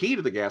found the key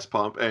to the gas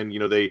pump. And,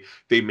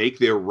 they make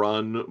their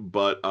run.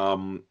 But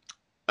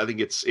I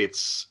think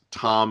it's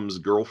Tom's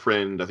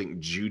girlfriend, I think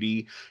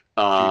Judy.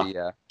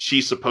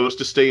 She's supposed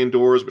to stay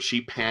indoors, but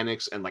she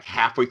panics and like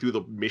halfway through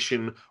the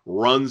mission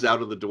runs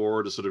out of the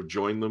door to sort of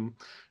join them.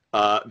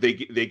 They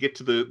get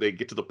to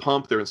the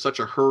pump. They're in such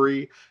a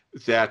hurry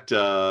that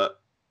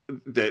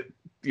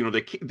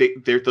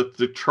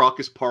the truck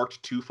is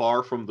parked too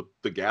far from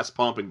the gas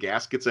pump and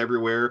gas gets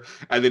everywhere,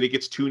 and then it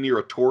gets too near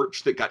a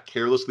torch that got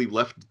carelessly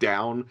left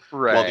down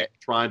while they're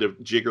trying to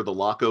jigger the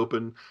lock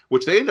open,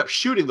 which they end up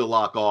shooting the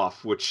lock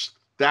off, which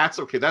That's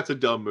okay. That's a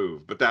dumb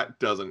move, but that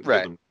doesn't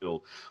get them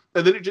killed.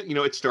 And then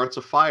it starts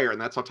a fire,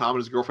 and that's how Tom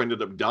and his girlfriend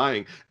ended up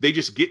dying. They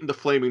just get in the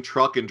flaming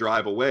truck and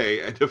drive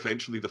away, and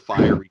eventually the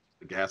fire reaches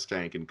the gas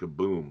tank, and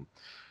kaboom.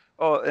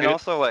 Oh, and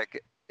also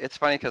like it's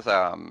funny because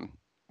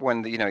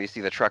when you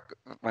see the truck,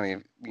 when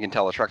you can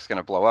tell the truck's going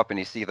to blow up, and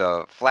you see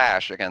the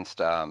flash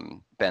against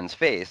Ben's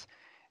face,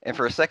 and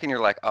for a second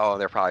you're like, oh,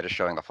 they're probably just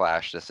showing the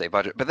flash to save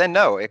budget. But then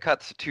no, it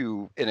cuts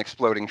to an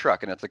exploding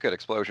truck, and it's a good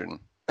explosion,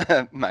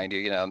 mind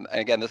you. And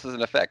again, this is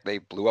an effect. They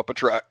blew up a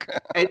truck.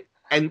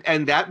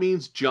 And that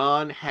means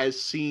John has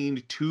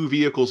seen 2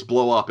 vehicles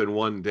blow up in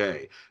one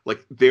day.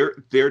 Like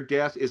their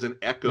death is an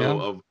echo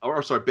of,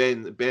 or sorry,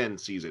 Ben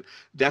sees it.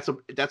 That's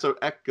an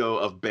echo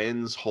of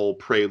Ben's whole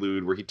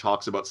prelude where he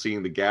talks about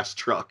seeing the gas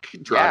truck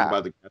driving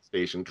by the gas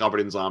station covered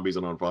in zombies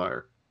and on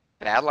fire.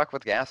 Bad luck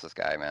with gas, this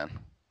guy, man.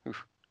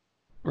 Oof.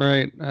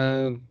 Right.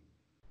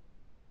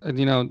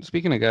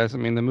 Speaking of gas, I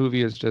mean, the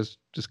movie is just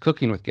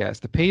cooking with gas.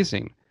 The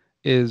pacing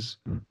is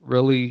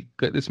really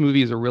good. This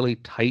movie is a really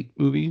tight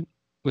movie.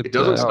 It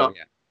doesn't stop.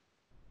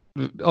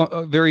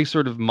 A very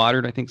sort of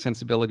modern, I think,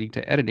 sensibility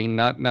to editing,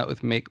 not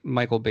with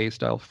Michael Bay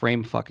style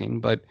frame fucking,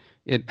 but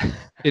it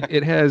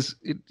has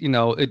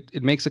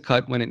it makes a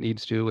cut when it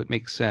needs to. It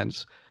makes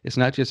sense. It's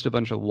not just a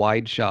bunch of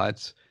wide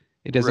shots.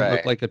 It doesn't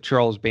look like a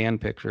Charles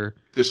Band picture.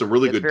 There's some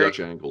really good Dutch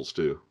angles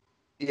too.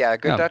 Yeah,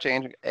 good Dutch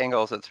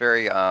angles. It's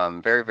very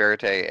very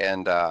verite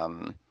and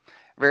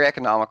very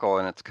economical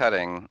in its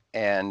cutting.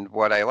 And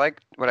what I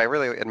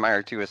really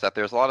admire too is that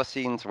there's a lot of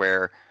scenes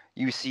where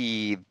you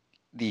see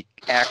the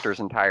actor's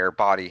entire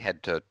body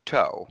head to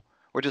toe,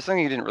 which is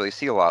something you didn't really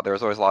see a lot. There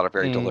was always a lot of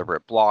very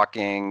deliberate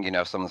blocking.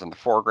 Someone's in the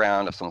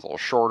foreground. If someone's a little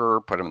shorter,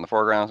 put him in the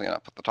foreground.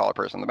 Put the taller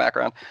person in the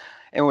background.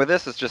 And with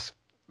this, it's just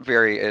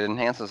it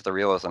enhances the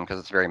realism because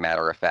it's very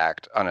matter of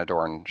fact,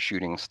 unadorned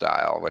shooting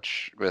style,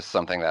 which was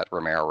something that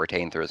Romero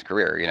retained through his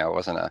career. It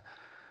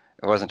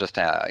wasn't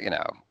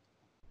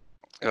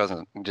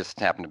just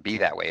happened to be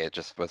that way.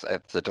 It's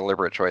a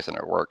deliberate choice and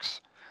it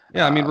works.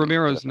 Yeah, I mean,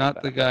 Romero's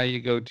not the guy you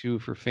go to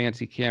for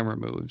fancy camera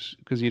moves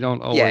because you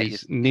don't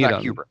always need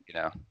him. He's not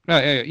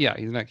Kubrick, Yeah,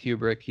 he's not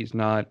Kubrick. He's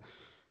not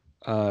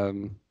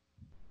Harmony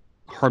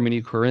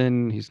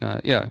Korine. He's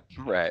not. Yeah.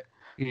 Right.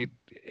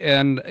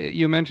 And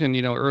you mentioned,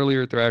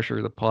 earlier,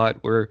 Thrasher, the plot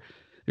where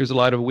there's a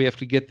lot of we have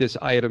to get this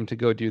item to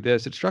go do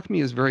this. It struck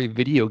me as very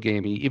video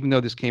gamey, even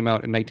though this came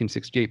out in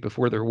 1968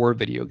 before there were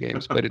video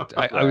games. But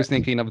I was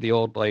thinking of the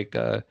old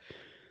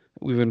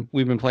we've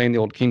been playing the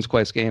old King's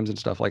Quest games and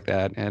stuff like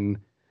that, and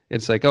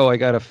it's like, oh, I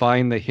got to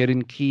find the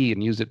hidden key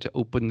and use it to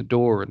open the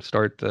door and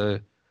start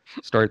the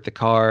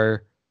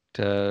car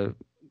to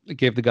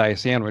give the guy a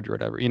sandwich or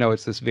whatever.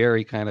 It's this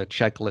very kind of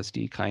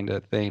checklisty kind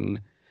of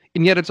thing.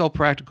 And yet it's all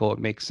practical. It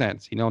makes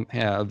sense. You don't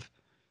have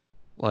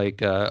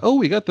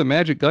we got the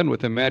magic gun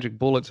with the magic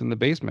bullets in the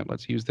basement.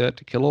 Let's use that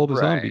to kill all the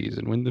zombies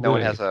and win the day. No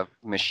one has a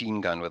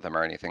machine gun with them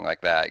or anything like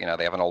that.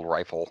 They have an old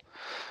rifle,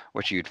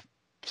 which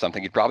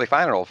something you'd probably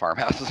find in old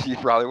farmhouses. You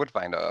probably would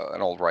find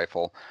an old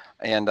rifle.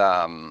 And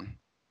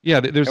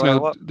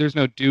there's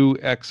no Do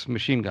X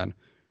machine gun.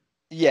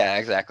 Yeah,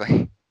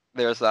 exactly.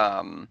 There's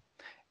and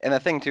the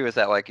thing too is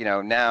that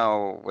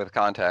now with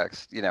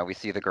context, we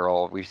see the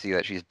girl, we see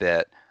that she's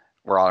bit,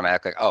 we're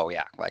automatically oh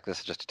yeah, this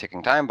is just a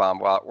ticking time bomb.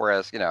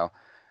 Whereas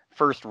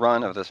first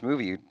run of this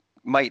movie, you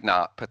might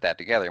not put that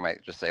together. You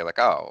might just say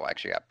oh, I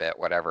actually got bit,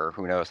 whatever.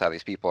 Who knows how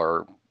these people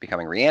are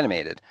becoming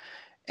reanimated,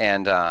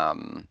 and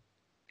then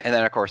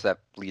of course that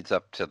leads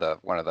up to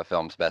one of the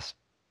film's best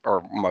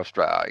or most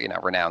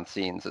renowned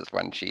scenes is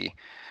when she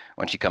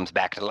comes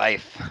back to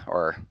life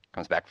or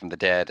comes back from the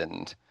dead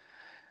and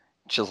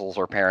chisels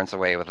her parents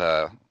away with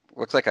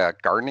looks like a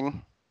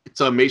gardening.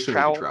 It's a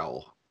masonry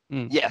trowel.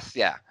 Yes,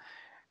 yeah.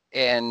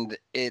 And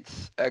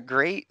it's a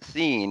great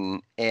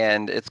scene,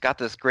 and it's got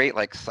this great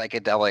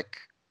psychedelic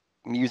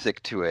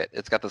music to it.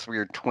 It's got this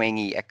weird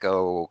twangy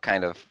echo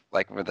kind of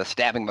with the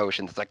stabbing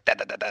motions. It's like da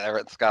da da da.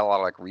 It's got a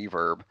lot of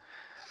reverb.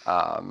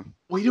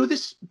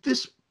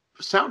 This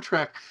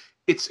soundtrack,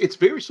 it's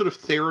very sort of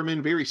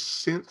theremin, very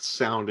synth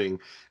sounding,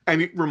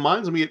 and it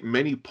reminds me at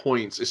many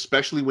points,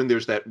 especially when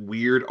there's that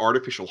weird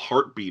artificial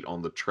heartbeat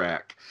on the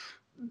track,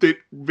 that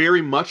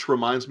very much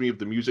reminds me of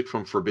the music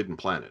from Forbidden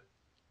Planet.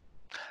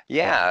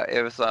 Yeah,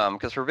 it was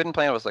because Forbidden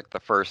Planet was the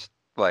first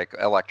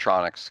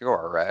electronic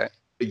score, right?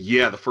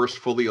 Yeah, the first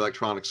fully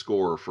electronic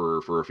score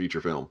for a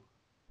feature film.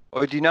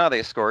 Well, do you know how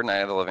they scored Night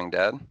of the Living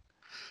Dead?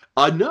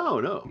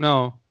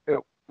 No. It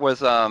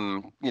was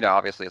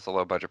obviously it's a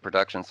low budget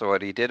production, so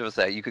what he did was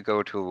that you could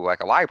go to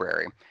a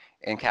library,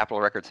 and Capitol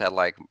Records had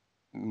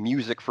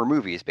music for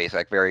movies,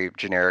 basically very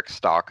generic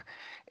stock,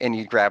 and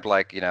you grab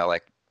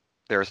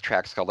there's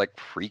tracks called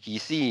Freaky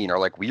Scene or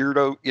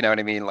Weirdo, you know what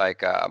I mean,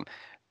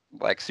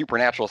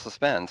 Supernatural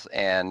Suspense,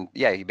 and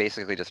yeah, he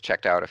basically just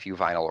checked out a few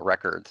vinyl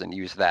records and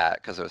used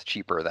that because it was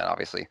cheaper than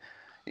obviously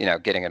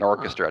getting an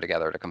orchestra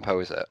together to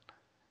compose it.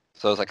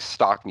 So it was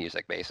stock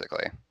music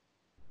basically.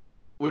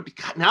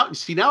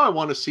 Now I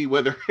want to see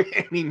whether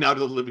any Night of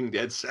the Living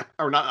Dead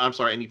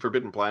any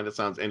Forbidden Planet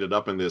sounds ended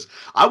up in this.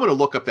 I want to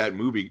look up that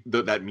movie,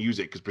 that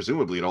music, because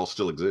presumably it all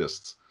still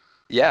exists.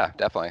 Yeah,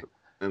 definitely.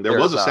 And there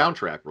was a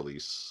soundtrack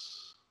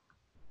release.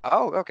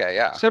 Oh, okay,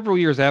 yeah. Several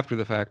years after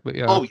the fact, but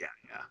yeah. Oh, yeah.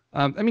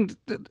 I mean,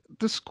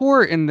 the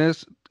score in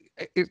this,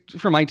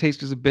 for my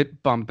taste, is a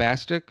bit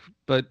bombastic,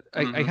 but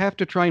I have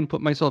to try and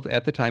put myself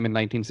at the time in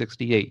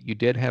 1968. You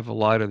did have a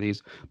lot of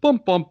these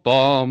bum bum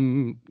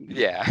bum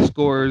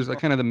scores, like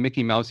kind of the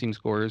Mickey Mousing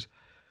scores,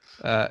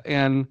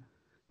 and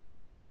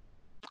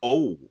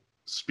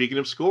speaking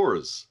of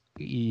scores,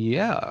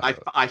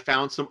 I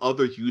found some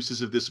other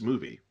uses of this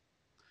movie.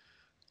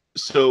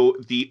 So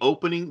the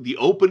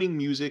opening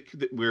music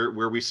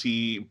where we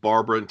see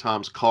Barbara and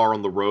Tom's car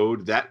on the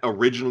road, that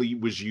originally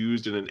was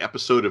used in an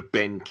episode of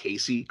Ben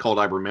Casey called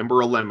 "I Remember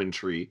a Lemon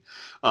Tree,"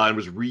 and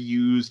was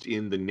reused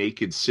in The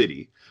Naked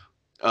City,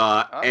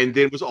 and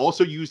then was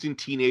also used in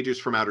Teenagers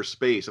from Outer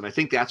Space. And I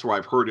think that's where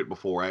I've heard it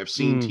before. I have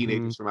seen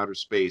Teenagers from Outer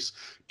Space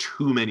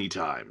too many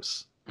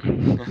times.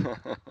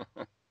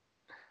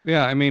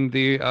 Yeah, I mean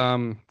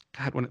when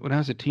I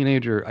was a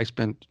teenager, I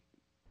spent.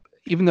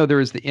 Even though there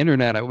was the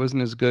internet, I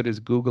wasn't as good as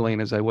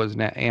Googling as I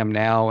am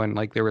now, and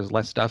like there was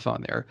less stuff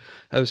on there.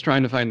 I was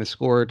trying to find the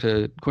score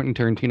to Quentin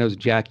Tarantino's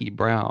Jackie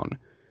Brown,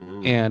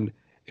 and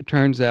it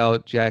turns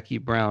out Jackie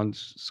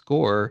Brown's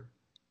score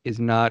is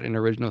not an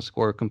original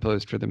score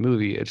composed for the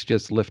movie. It's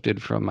just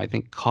lifted from, I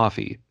think,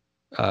 Coffee.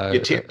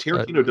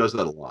 Tarantino does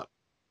that a lot.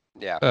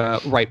 Yeah.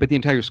 Right, but the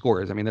entire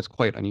score is. I mean, that's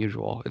quite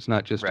unusual. It's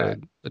not just a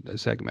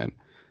segment.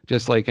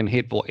 Just like in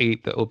Hateful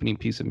Eight, the opening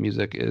piece of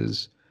music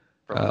is.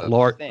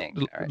 Laura's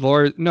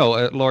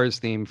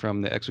theme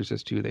from The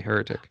Exorcist 2, The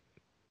Heretic.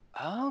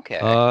 Oh, okay.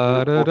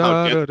 Another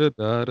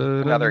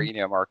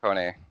Ennio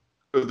Morricone.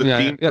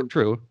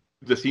 True.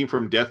 The theme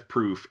from Death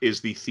Proof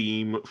is the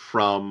theme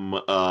from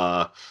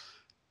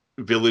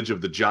Village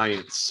of the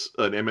Giants,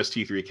 an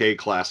MST3K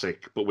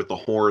classic, but with the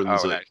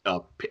horns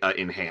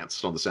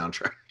enhanced on the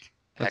soundtrack.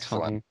 That's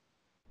excellent.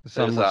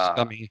 Funny.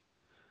 Scummy.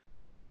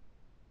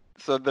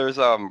 So there's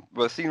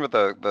the scene with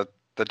the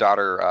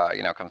daughter,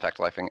 comes back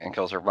to life and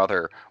kills her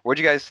mother. What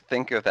do you guys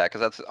think of that?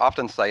 Because that's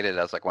often cited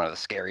as like one of the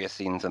scariest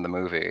scenes in the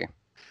movie.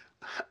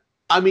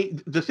 I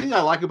mean, the thing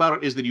I like about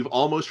it is that you've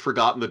almost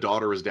forgotten the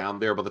daughter is down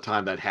there by the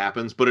time that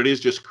happens, but it is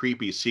just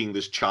creepy seeing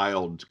this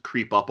child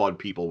creep up on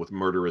people with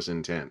murderous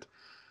intent.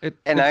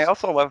 I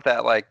also love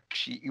that, like,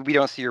 we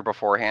don't see her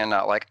beforehand,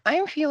 not like,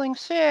 I'm feeling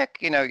sick.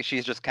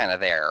 She's just kind of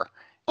there.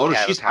 Oh, no,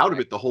 she's out of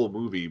it the whole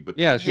movie. But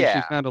she's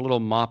not a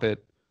little moppet.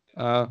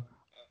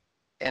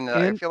 And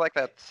I feel like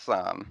that's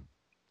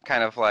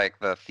kind of like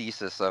the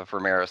thesis of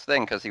Romero's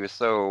thing, because he was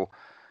so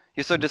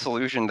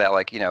disillusioned that,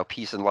 like,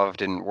 peace and love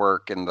didn't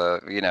work, and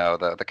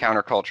the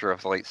counterculture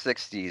of the late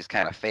 60s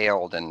kind of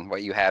failed, and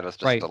what you had was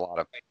just a lot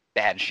of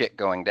bad shit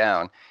going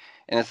down.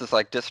 And it's this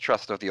like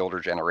distrust of the older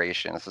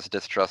generation. It's this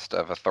distrust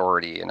of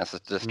authority, and it's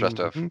this distrust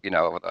of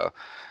the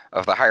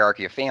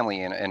hierarchy of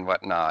family and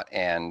whatnot.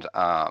 And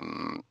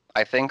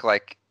I think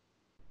like.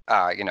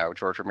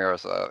 George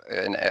Romero's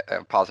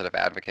a positive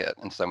advocate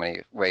in so many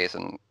ways,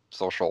 and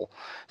socially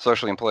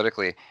and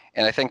politically.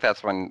 And I think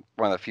that's one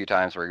of the few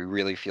times where you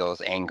really feel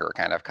his anger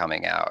kind of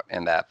coming out,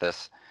 and that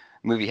this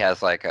movie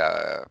has like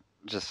a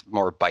just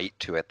more bite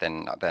to it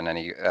than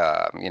any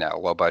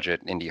low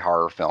budget indie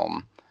horror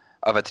film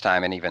of its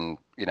time, and even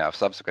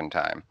subsequent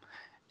time.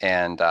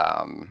 And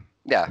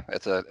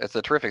it's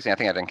a terrific scene. I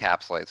think it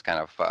encapsulates kind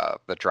of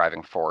the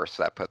driving force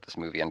that put this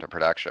movie into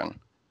production.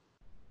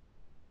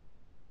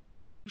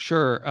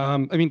 Sure. I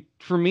mean,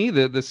 for me,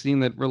 the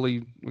scene that really,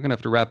 we're going to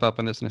have to wrap up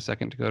on this in a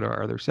second to go to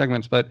our other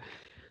segments, but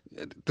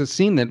the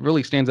scene that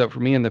really stands out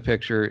for me in the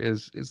picture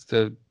is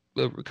the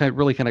kind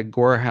of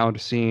gorehound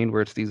scene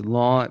where it's these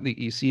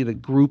you see the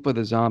group of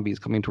the zombies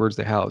coming towards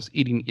the house,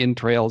 eating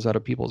entrails out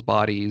of people's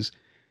bodies.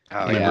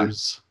 Oh,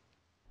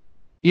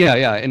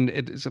 yeah.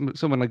 And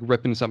someone like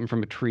ripping something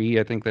from a tree.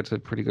 I think that's a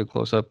pretty good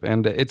close-up.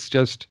 And it's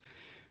just...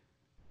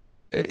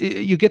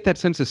 you get that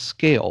sense of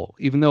scale,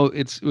 even though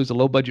it was a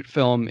low-budget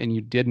film and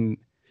you didn't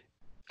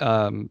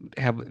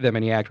have that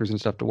many actors and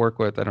stuff to work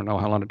with. I don't know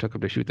how long it took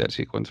them to shoot that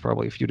sequence,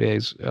 probably a few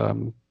days.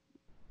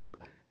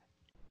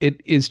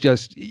 It is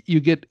just, you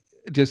get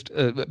just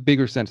a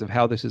bigger sense of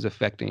how this is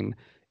affecting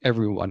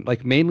everyone.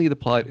 Like, mainly the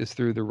plot is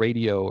through the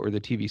radio or the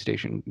TV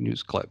station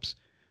news clips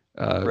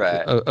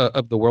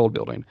of the world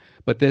building.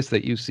 But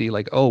that you see,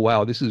 like, oh,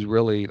 wow, this is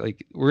really,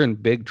 like, we're in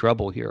big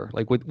trouble here.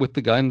 Like, with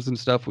the guns and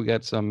stuff, we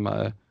got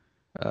some...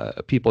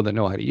 people that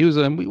know how to use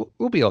them,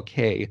 we'll be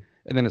okay.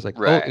 And then it's like,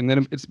 and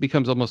then it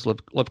becomes almost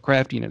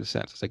Lovecraftian in a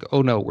sense. It's like,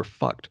 oh no, we're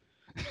fucked.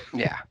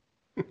 Yeah.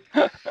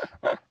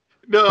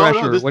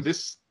 Thrasher,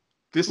 what's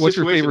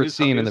your favorite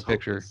scene in the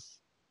picture?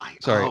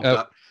 Sorry.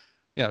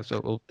 Yeah, so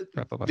we'll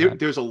wrap up on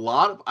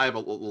that. I have a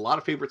lot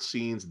of favorite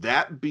scenes.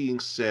 That being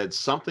said,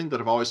 something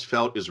that I've always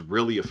felt is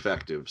really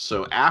effective.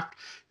 So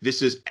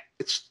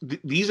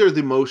these are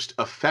the most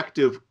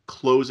effective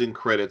closing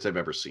credits I've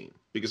ever seen.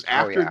 Because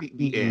after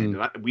the end,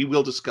 and we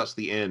will discuss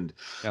the end,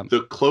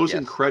 the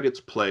closing credits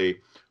play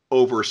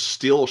over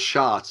still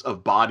shots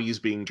of bodies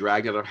being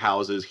dragged out of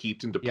houses,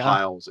 heaped into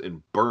piles,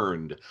 and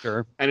burned.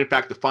 Sure. And in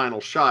fact, the final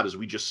shot is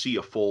we just see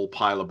a full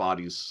pile of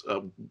bodies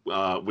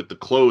with the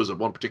clothes of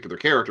one particular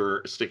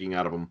character sticking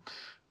out of them,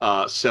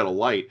 set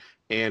alight.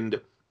 And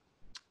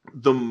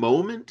the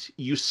moment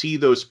you see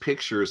those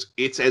pictures,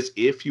 it's as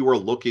if you are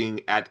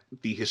looking at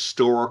the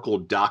historical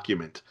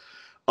document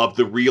of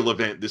the real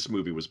event this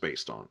movie was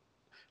based on.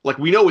 Like,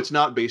 we know it's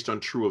not based on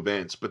true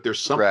events, but there's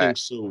something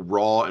so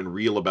raw and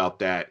real about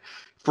that.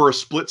 For a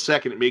split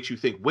second, it makes you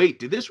think, wait,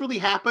 did this really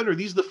happen? Are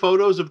these the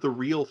photos of the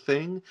real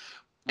thing?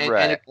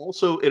 And it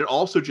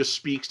also just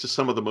speaks to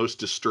some of the most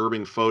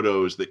disturbing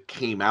photos that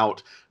came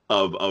out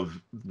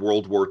of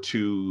World War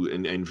II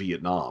and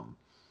Vietnam.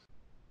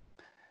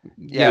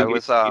 Yeah, it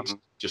was it's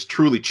just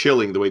truly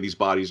chilling the way these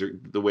bodies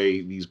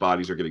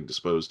are getting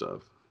disposed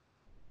of.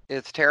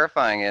 It's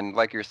terrifying, and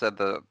like you said,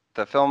 the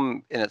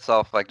film in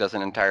itself like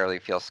doesn't entirely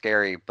feel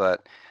scary,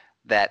 but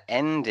that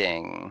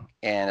ending,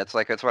 and it's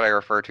what I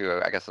refer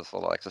to, I guess it's a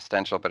little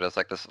existential, but it's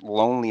like this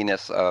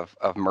loneliness of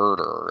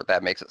murder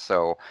that makes it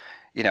so,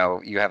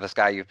 you have this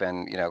guy you've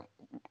been,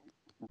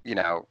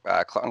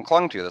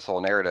 clung to this whole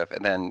narrative,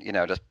 and then,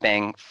 just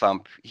bang,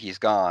 thump, he's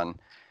gone.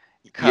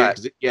 Cut,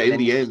 in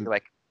the end,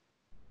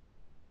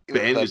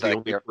 Ben is the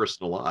only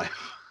person alive.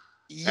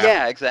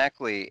 Yeah,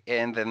 exactly.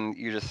 And then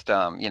you just,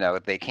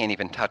 they can't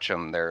even touch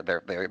him. They're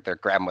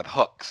grabbing with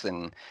hooks,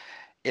 and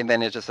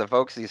then it just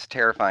evokes these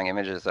terrifying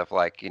images of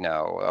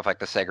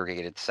the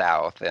segregated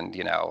South, and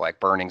like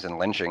burnings and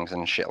lynchings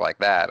and shit like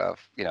that,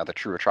 of the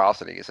true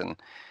atrocities. And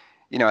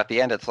at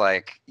the end, it's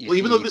like,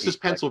 even though this is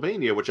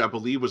Pennsylvania, which I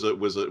believe was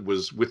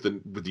with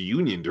the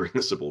Union during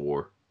the Civil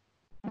War.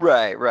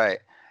 Right.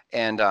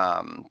 And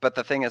but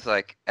the thing is,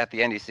 like, at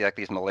the end you see like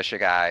these militia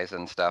guys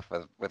and stuff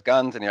with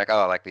guns, and you're like,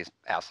 oh, like these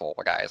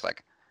asshole guys,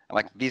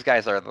 these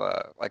guys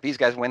are these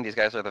guys win, these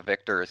guys are the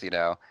victors,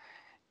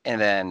 and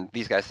then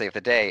these guys save the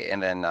day,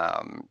 and then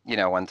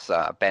once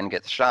Ben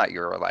gets shot,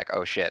 you're like,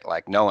 oh shit,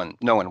 like no one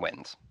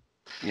wins.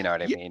 You know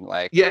what I mean?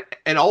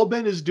 And all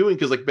Ben is doing,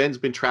 because like Ben's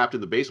been trapped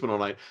in the basement all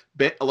night.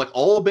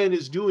 All Ben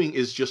is doing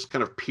is just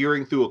kind of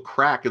peering through a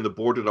crack in the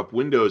boarded up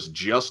windows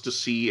just to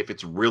see if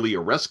it's really a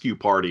rescue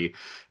party.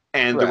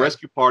 And the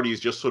rescue party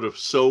is just sort of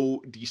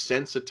so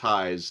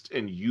desensitized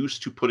and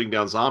used to putting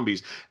down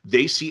zombies.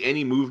 They see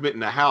any movement in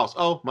the house.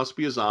 Oh, must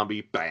be a zombie.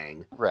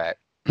 Bang. Right.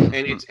 And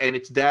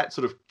it's that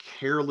sort of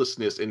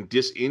carelessness and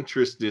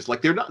disinterestedness.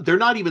 Like they're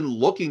not even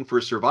looking for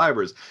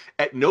survivors.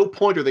 At no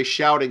point are they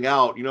shouting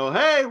out,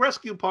 hey,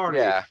 rescue party.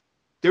 Yeah.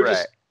 They're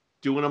just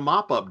doing a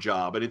mop-up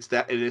job. And it's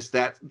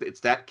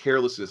that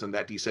carelessness and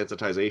that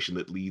desensitization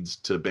that leads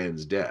to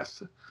Ben's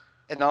death.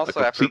 And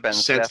also after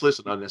Ben's senseless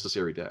and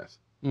unnecessary death.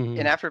 Mm-hmm.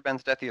 And after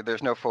Ben's death,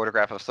 there's no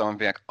photograph of someone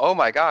being like, "Oh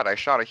my God, I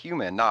shot a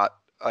human, not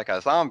like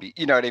a zombie."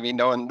 You know what I mean?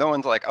 No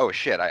one's like, "Oh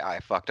shit, I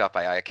fucked up.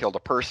 I killed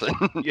a person."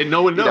 Yeah,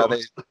 no one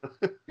knows.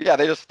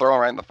 They just throw him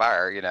right in the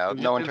fire.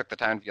 No one took the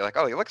time to be like,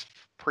 "Oh, he looks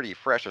pretty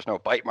fresh. There's no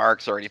bite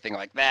marks or anything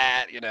like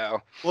that."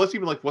 Well, it's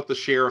even like what the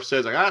sheriff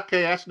says. Like,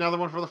 okay, that's another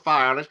one for the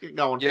fire. Let's get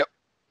going. Yep.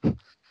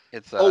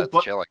 It's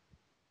chilling.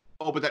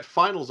 Oh, but that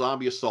final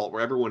zombie assault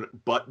where everyone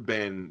but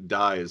Ben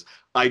dies,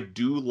 I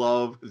do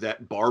love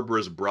that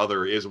Barbara's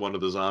brother is one of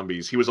the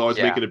zombies. He was always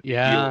making a big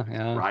deal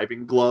with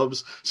driving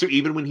gloves. So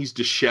even when he's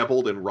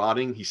disheveled and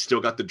rotting, he's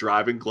still got the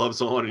driving gloves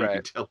on, and you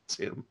can tell it's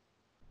him.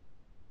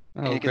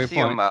 And you can see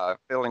him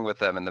fiddling with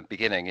them in the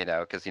beginning,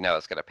 because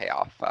it's going to pay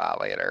off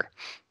later.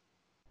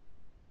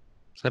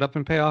 Set up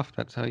and pay off.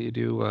 That's how you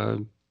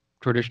do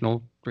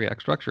traditional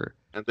 3-act structure.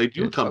 And they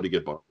do come to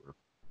get Barbara.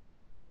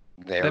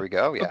 There we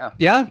go. Yeah.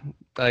 Yeah,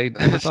 I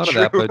never thought of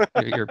that, but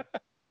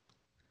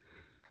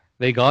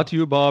they got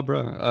you,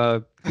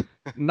 Barbara.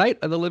 Night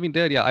of the Living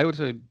Dead. Yeah, I would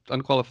say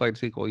unqualified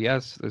sequel.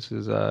 Yes, this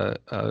is a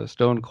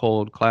stone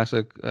cold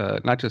classic,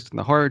 not just in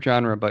the horror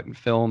genre, but in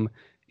film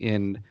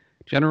in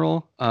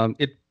general.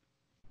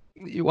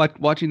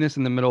 Watching this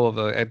in the middle of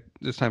at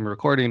this time of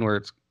recording, where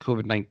it's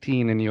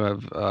COVID-19 and you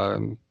have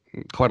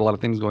quite a lot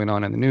of things going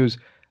on in the news.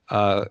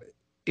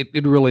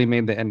 It really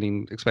made the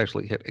ending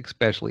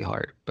especially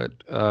hard. But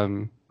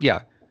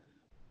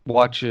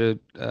watch it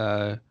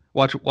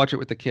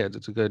with the kids.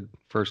 It's a good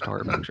first horror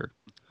adventure.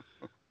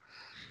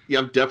 Yeah,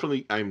 I'm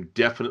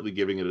definitely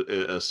giving it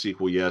a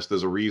sequel. Yes,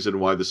 there's a reason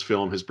why this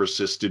film has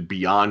persisted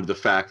beyond the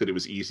fact that it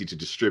was easy to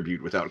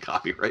distribute without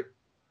copyright.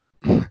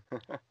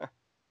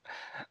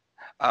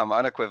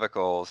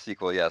 Unequivocal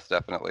sequel, yes,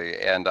 definitely.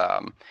 And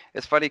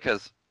it's funny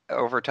because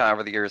over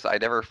the years, I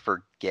never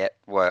forget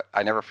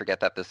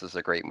that this is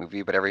a great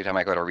movie, but every time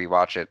I go to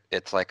rewatch it,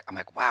 it's like, I'm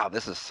like, wow,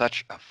 this is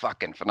such a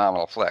fucking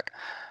phenomenal flick.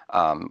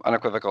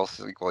 Unequivocal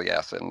sequel,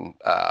 yes, and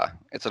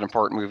it's an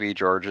important movie.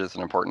 George is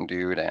an important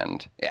dude,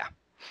 and yeah.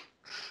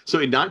 So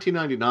in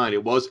 1999,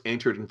 it was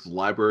entered into the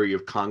Library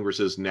of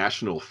Congress's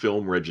National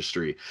Film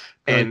Registry,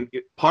 and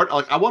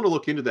I want to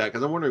look into that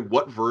because I'm wondering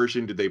what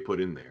version did they put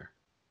in there.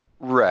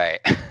 Right.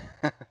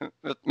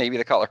 Maybe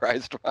the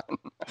colorized one.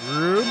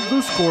 In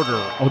this quarter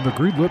on the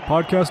Greenlit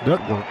Podcast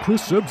Network,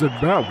 Chris Sims and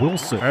Matt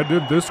Wilson. And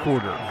in this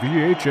quarter,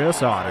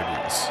 VHS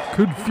oddities,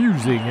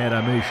 confusing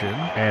animation,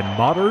 and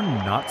modern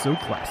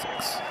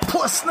not-so-classics.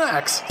 Plus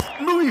snacks,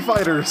 movie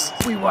fighters.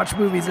 We watch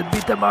movies and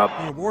beat them up.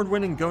 The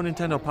award-winning Go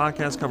Nintendo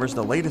podcast covers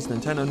the latest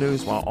Nintendo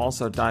news while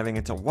also diving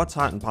into what's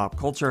hot in pop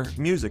culture,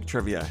 music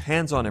trivia,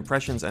 hands-on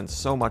impressions, and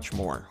so much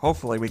more.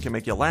 Hopefully we can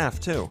make you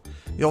laugh, too.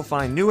 You'll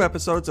find new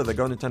episodes of the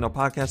Go Nintendo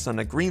podcast on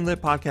the Greenlit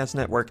Podcast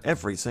Network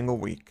every single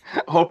week.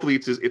 Hopefully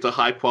it's a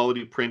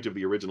high-quality print of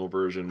the original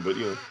version, but,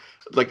 you know,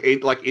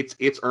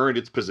 it's earned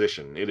its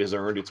position. It has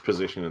earned its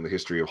position in the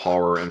history of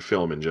horror and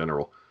film in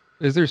general.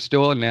 Is there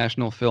still a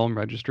National Film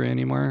Registry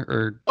anymore,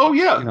 or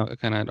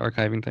kind of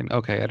archiving thing?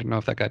 Okay, I didn't know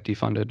if that got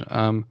defunded.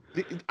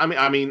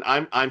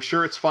 I'm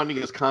sure its funding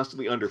is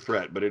constantly under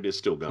threat, but it is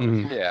still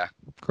going. Mm-hmm. Yeah,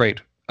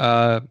 great.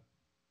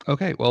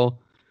 Okay, well,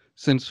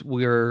 since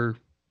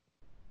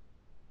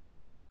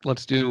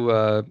let's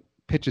do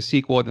pitch a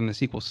sequel, then the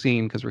sequel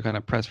scene because we're kind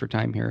of pressed for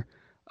time here.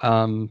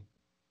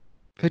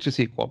 Pitch a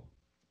sequel.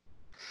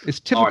 It's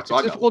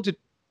difficult to.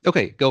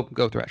 Okay, go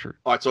Thrasher.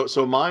 All right,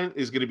 so mine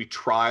is going to be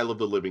Trial of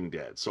the Living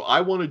Dead. So I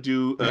want to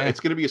do it's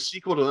going to be a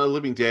sequel to The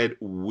Living Dead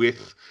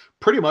with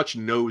pretty much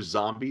no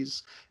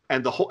zombies,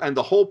 and the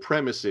whole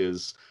premise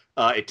is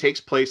it takes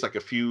place like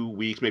a few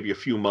weeks, maybe a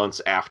few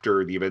months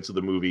after the events of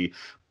the movie,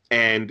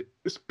 and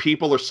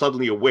people are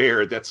suddenly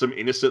aware that some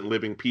innocent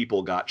living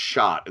people got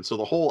shot, and so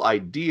the whole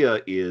idea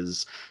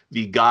is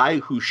the guy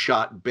who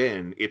shot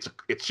Ben. It's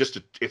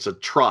a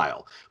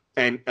trial.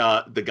 And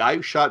the guy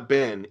who shot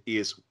Ben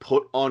is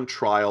put on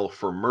trial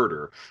for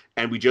murder,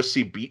 and we just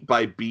see beat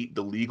by beat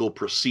the legal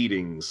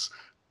proceedings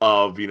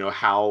of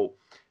how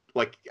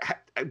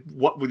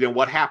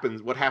what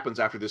happens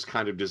after this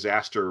kind of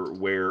disaster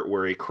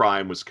where a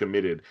crime was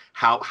committed.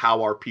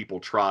 How are people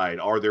tried?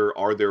 Are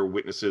there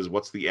witnesses?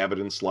 What's the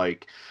evidence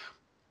like?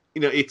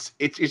 It's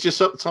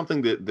just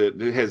something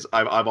that has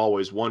I've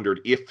always wondered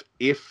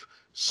if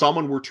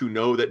someone were to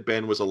know that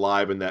Ben was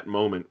alive in that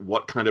moment,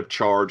 what kind of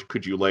charge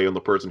could you lay on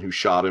the person who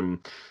shot him?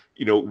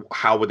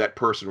 How would that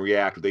person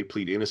react? Would they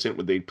plead innocent?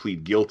 Would they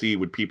plead guilty?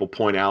 Would people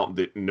point out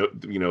that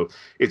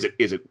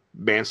is it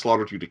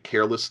manslaughter due to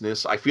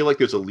carelessness? I feel like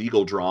there's a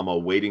legal drama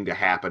waiting to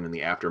happen in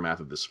the aftermath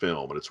of this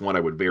film, and it's one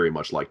I would very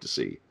much like to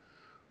see.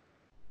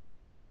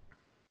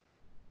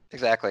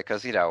 Exactly,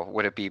 because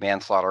would it be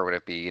manslaughter? Would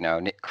it be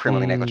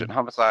criminally negligent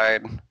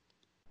homicide?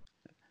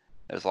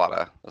 There's a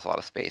lot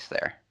of space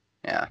there.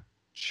 Yeah.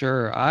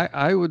 Sure.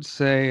 I would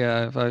say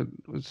if I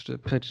was to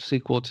pitch a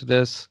sequel to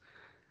this,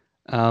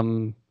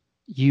 it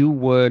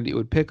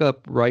would pick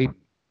up right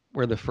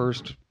where the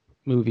first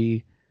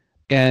movie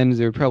ends.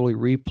 They would probably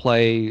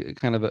replay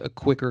kind of a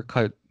quicker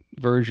cut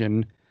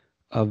version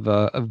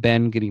of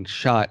Ben getting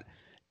shot,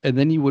 and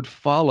then you would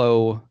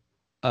follow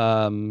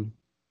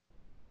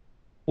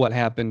what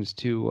happens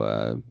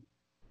to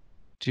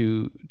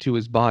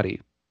his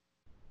body.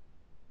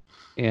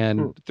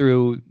 And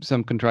through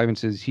some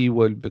contrivances, he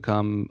would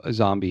become a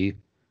zombie.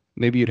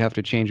 Maybe you'd have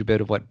to change a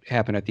bit of what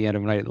happened at the end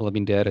of Night of the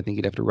Living Dead. I think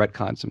you'd have to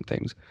retcon some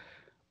things.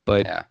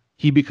 But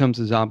he becomes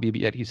a zombie, but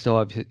yet he still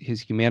have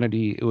his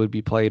humanity. It would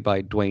be played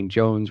by Dwayne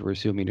Jones. We're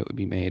assuming it would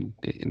be made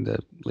in the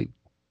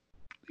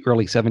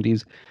early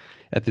 70s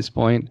at this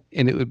point.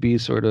 And it would be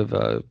sort of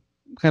a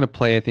kind of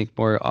play, I think,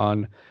 more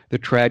on the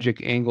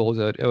tragic angles.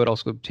 It would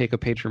also take a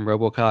page from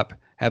RoboCop,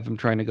 have him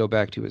trying to go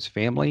back to his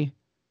family.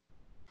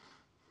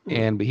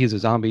 But he's a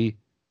zombie,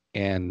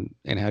 and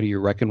how do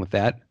you reckon with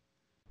that?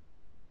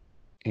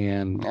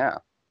 And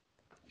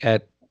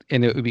and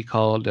it would be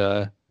called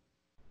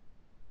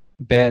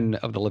Ben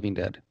of the Living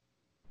Dead.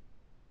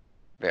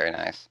 Very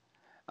nice.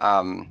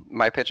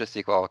 My pitch is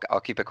sequel. I'll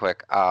keep it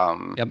quick.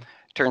 Yep.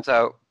 Turns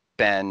out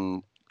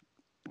Ben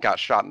got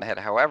shot in the head.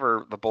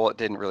 However, the bullet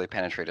didn't really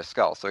penetrate his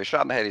skull, so he's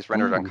shot in the head. He's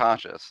rendered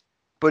unconscious,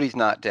 but he's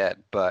not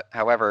dead. But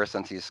however,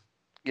 since he's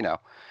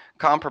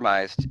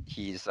compromised,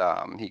 he's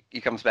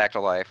he comes back to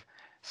life,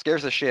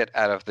 scares the shit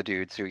out of the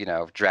dudes who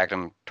dragged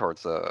him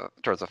towards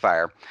the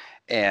fire,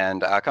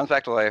 and comes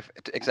back to life,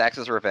 exacts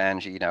his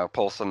revenge. He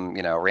pulls some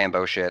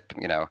Rambo shit,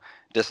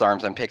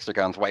 disarms them, takes their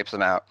guns, wipes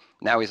them out.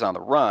 Now he's on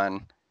the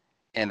run,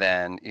 and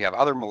then you have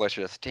other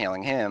militias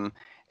tailing him,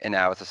 and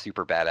now it's a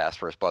super badass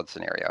first blood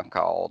scenario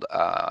called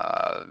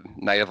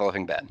Night of the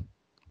Living Ben.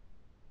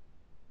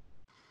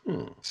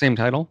 Same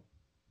title.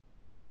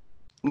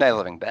 Night of the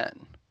Living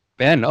Ben.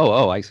 Ben.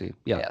 Oh, I see.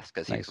 Yeah. Yes,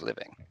 because he's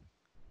living.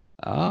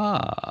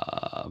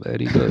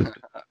 Very good.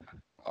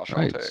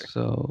 Right.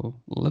 So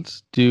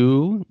let's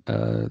do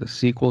the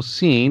sequel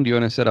scene. Do you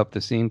want to set up the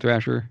scene,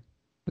 Thrasher?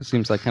 It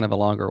seems like kind of a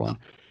longer one.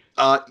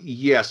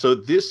 Yeah. So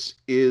this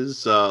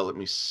is. Let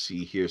me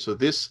see here. So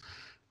this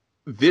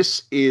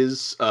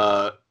is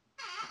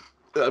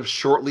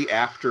shortly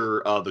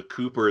after the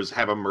Coopers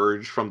have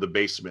emerged from the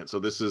basement. So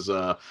this is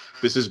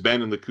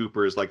Ben and the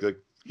Coopers like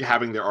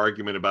having their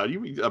argument about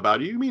you.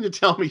 You mean to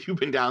tell me you've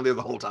been down there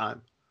the whole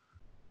time?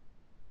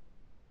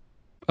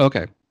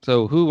 Okay,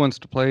 so who wants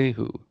to play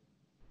who?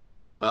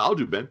 I'll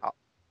do Ben.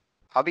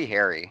 I'll be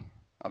Harry.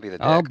 I'll be the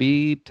dick. I'll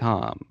be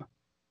Tom.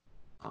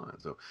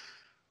 So,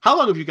 how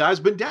long have you guys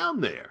been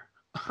down there?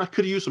 I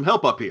could use some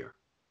help up here.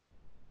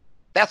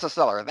 That's the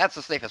cellar. That's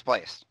the safest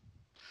place.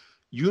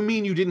 You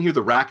mean you didn't hear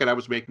the racket I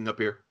was making up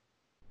here?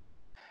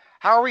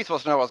 How are we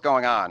supposed to know what's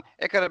going on?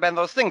 It could have been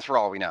those things for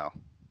all we know.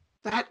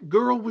 That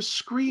girl was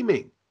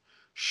screaming.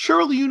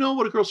 Surely you know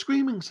what a girl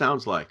screaming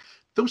sounds like.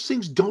 Those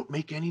things don't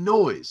make any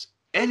noise.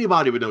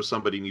 Anybody would know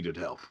somebody needed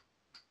help.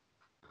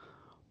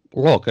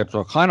 Look, it's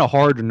kind of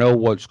hard to know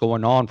what's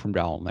going on from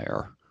down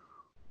there.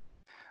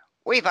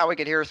 We thought we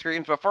could hear her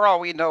screams, but for all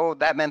we know,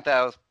 that meant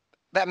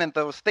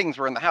those things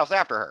were in the house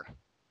after her.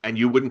 And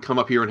you wouldn't come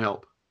up here and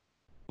help?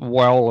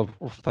 Well,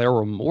 if there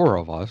were more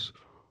of us.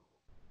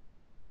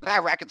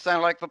 That racket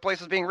sounded like the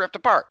place is being ripped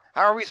apart.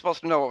 How are we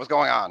supposed to know what was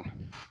going on?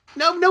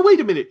 No, wait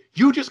a minute.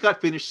 You just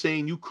got finished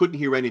saying you couldn't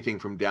hear anything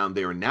from down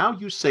there, and now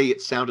you say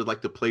it sounded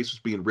like the place was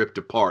being ripped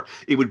apart.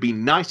 It would be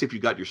nice if you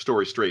got your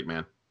story straight,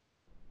 man.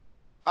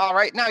 All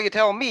right, now you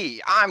tell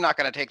me. I'm not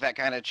going to take that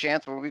kind of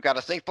chance when we've got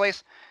a safe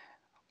place.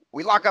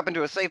 We lock up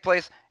into a safe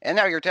place, and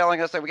now you're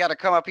telling us that we got to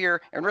come up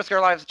here and risk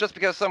our lives just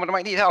because someone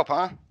might need help,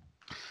 huh?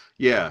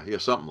 Yeah,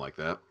 something like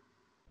that.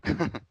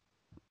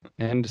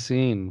 End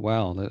scene.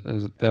 Wow,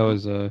 that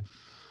was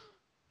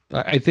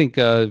I think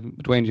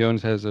Dwayne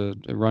Jones has a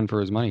run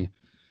for his money.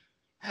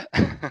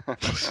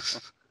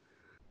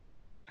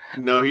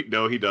 No,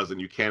 he doesn't.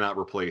 You cannot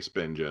replace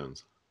Ben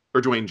Jones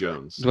or Dwayne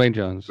Jones. Dwayne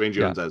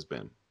Jones as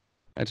Ben.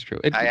 That's true.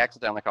 I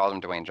accidentally called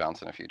him Dwayne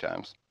Johnson a few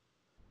times.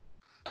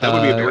 That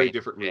would be a very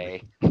different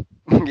movie.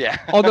 Yeah.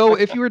 Although,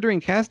 if you were doing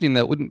casting,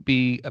 that wouldn't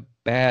be a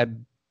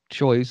bad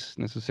choice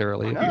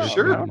necessarily. No,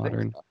 sure.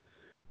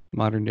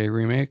 Modern day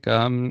remake.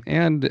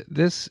 And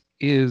this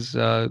is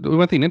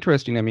one thing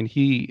interesting. I mean,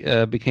 he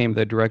became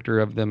the director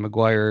of the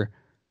McGuire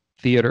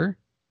Theater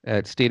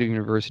at State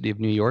University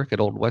of New York at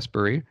Old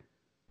Westbury,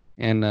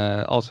 and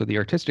also the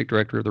artistic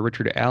director of the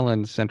Richard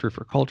Allen Center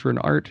for Culture and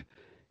Art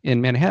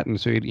in Manhattan.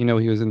 So he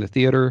was in the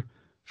theater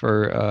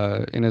for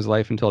in his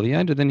life until the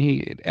end, and then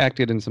he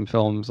acted in some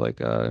films like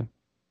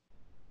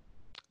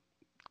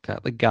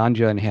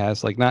Ganja and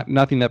Has, like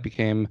nothing that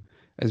became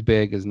as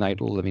big as Night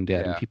of the Living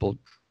Dead, and people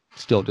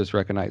still just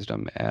recognized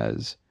him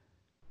as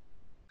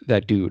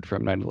that dude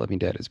from Night of the Living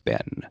Dead as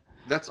Ben.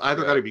 That's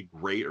either got to be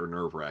great or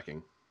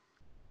nerve-wracking.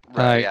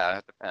 Right, yeah,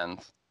 it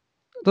depends.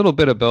 A little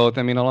bit of both.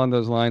 I mean, along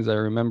those lines, I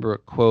remember a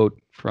quote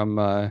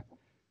from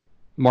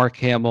Mark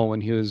Hamill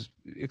when he was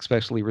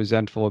especially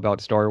resentful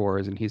about Star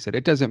Wars, and he said,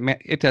 "It doesn't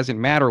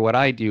matter what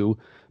I do,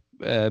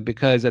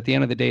 because at the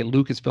end of the day,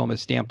 Lucasfilm is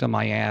stamped on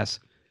my ass."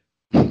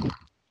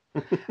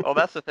 Well,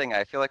 that's the thing.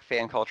 I feel like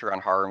fan culture on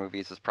horror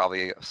movies is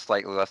probably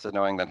slightly less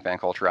annoying than fan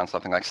culture on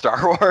something like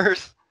Star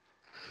Wars.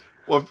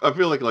 Well, I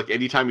feel like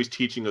anytime he's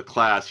teaching a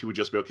class, he would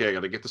just be, okay, I got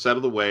to get this out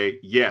of the way.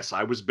 Yes,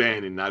 I was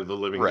Ben in Night of the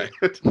Living Dead.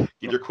 Get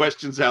your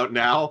questions out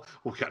now.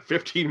 We've got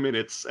 15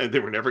 minutes, and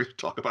then we're never going to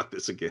talk about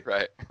this again.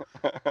 Right.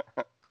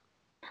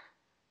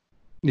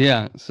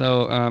 Yeah,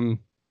 so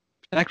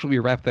actually we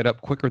wrapped that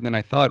up quicker than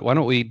I thought. Why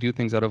don't we do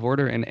things out of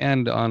order and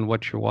end on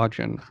what you're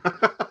watching?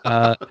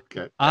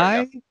 Okay.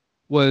 I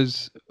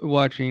was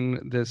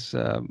watching this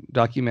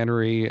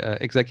documentary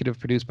executive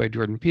produced by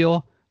Jordan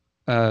Peele.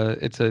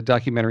 It's a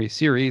documentary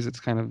series.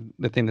 It's kind of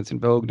the thing that's in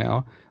vogue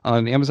now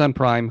on Amazon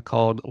Prime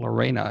called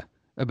Lorena,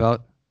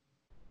 about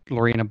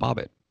Lorena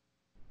Bobbitt.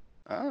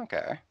 Oh,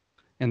 okay.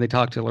 And they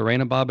talked to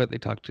Lorena Bobbitt. They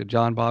talked to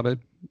John Bobbitt,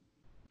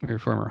 her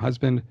former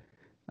husband.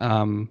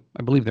 I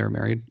believe they were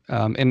married.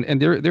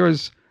 And there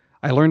was,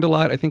 I learned a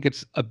lot. I think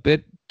it's a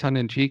bit tongue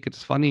in cheek.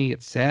 It's funny.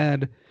 It's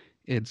sad.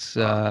 It's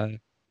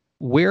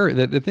where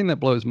the thing that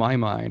blows my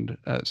mind.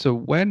 So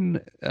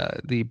when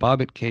the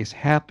Bobbitt case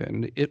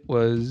happened, it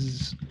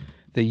was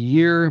the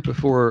year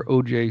before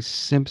O.J.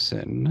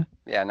 Simpson.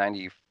 Yeah,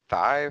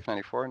 95,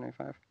 94,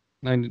 95.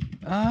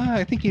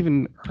 I think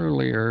even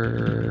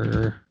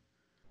earlier.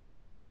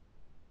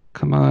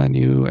 Come on,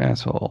 you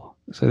asshole.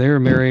 So they were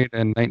married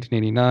in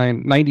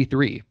 1989,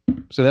 93.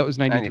 So that was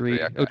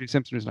 93. Okay. O.J.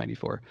 Simpson was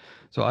 94.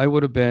 So I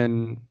would have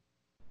been,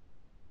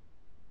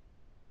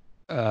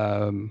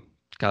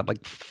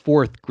 like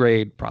fourth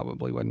grade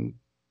probably when,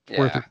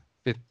 fourth or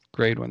fifth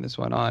grade when this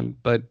went on.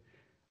 But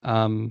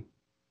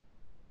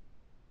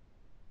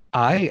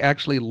I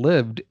actually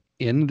lived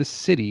in the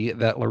city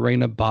that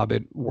Lorena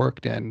Bobbitt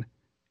worked in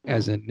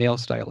as a nail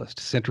stylist,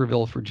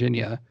 Centerville,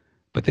 Virginia.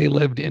 But they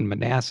lived in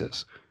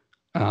Manassas.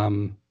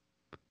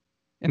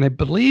 And I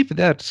believe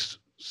that's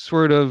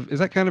sort of, is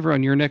that kind of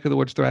around your neck of the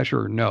woods,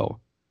 Thrasher, or no?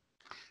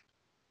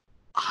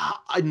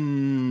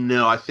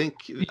 No, I think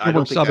I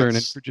don't think southern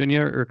in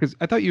Virginia, or because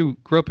I thought you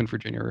grew up in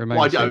Virginia. Or am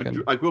I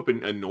mistaken? I grew up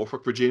in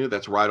Norfolk, Virginia.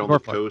 That's right on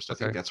Norfolk, the coast. I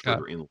think that's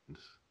further inland.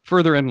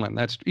 Further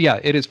inland.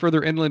 It is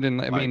further inland, and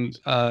I mean,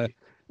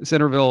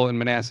 Centerville and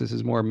Manassas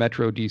is more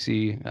Metro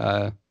DC.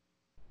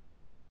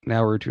 An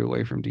hour or two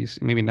away from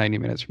DC, maybe 90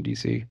 minutes from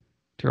DC.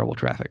 Terrible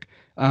traffic.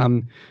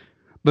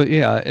 But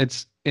yeah,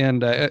 it's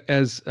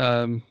as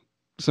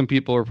some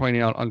people are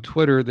pointing out on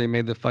Twitter, they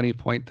made the funny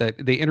point that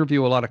they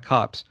interview a lot of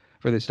cops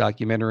for this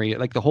documentary.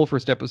 Like the whole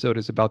first episode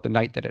is about the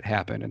night that it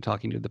happened and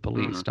talking to the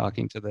police,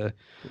 talking to the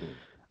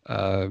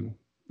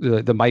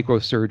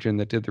microsurgeon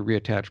that did the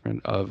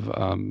reattachment of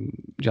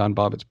John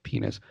Bobbitt's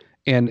penis.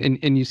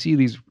 And you see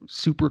these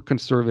super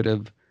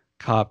conservative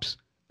cops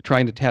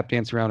trying to tap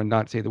dance around and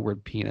not say the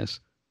word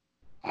penis,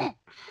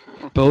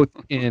 both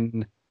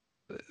in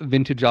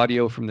vintage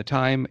audio from the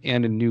time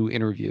and in new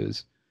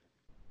interviews.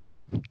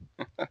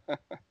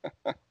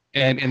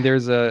 and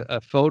there's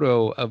a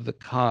photo of the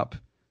cop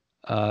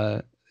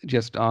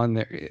just on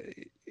there.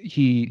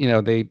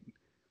 They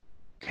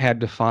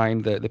had to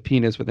find the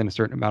penis within a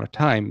certain amount of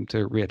time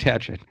to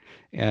reattach it.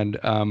 And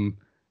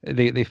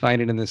they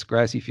find it in this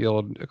grassy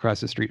field across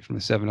the street from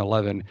the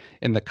 7-Eleven.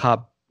 And the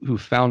cop who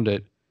found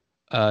it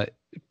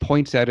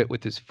points at it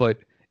with his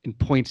foot and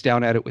points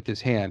down at it with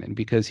his hand. And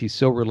because he's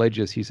so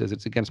religious, he says,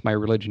 "It's against my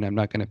religion. I'm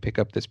not going to pick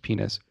up this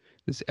penis,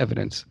 this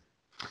evidence."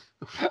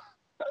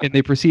 And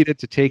they proceeded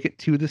to take it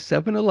to the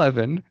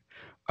 7-Eleven,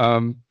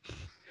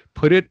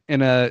 put it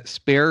in a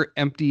spare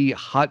empty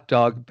hot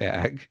dog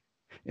bag,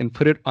 and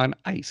put it on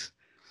ice.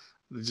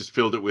 They just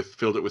filled it with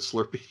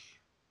Slurpee.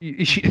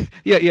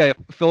 Yeah.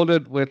 Filled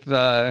it with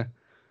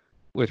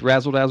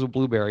Razzle Dazzle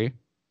Blueberry,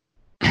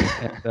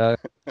 and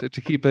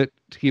to keep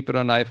it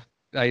on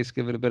ice,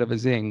 give it a bit of a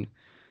zing.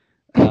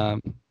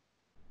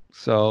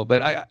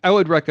 But I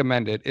would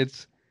recommend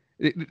it.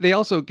 They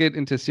also get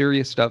into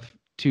serious stuff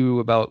too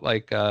about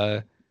like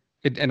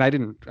and I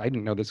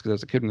didn't know this because I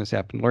was a kid when this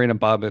happened. Lorena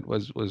Bobbitt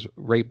was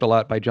raped a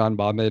lot by John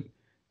Bobbitt,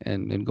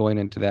 and going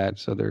into that.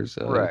 So there's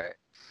right.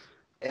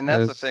 And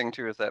that's the thing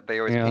too, is that they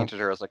always painted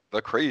her as like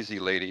the crazy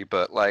lady,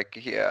 but like,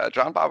 yeah,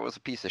 John Bobbitt was a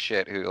piece of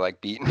shit who like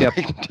beat and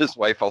raped his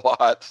wife a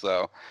lot.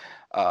 So,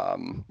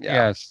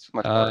 yes.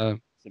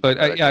 But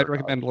I'd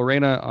recommend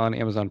Lorena on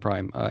Amazon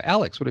Prime.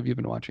 Alex, what have you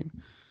been watching?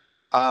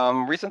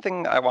 Recent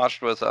thing I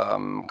watched was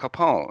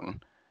Capone,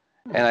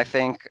 and I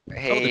think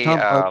the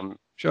Tom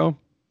show.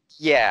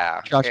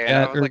 Yeah, Josh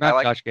Gad, or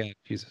not Josh Gad,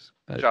 Jesus,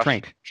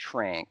 Trank.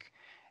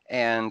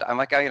 And I'm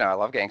like, I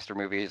love gangster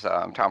movies.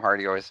 Tom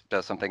Hardy always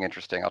does something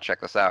interesting. I'll check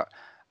this out.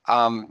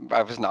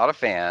 I was not a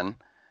fan,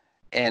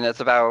 and it's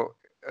in a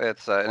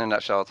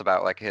nutshell, it's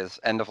about like his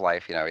end of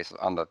life. He's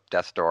on the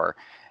death's door,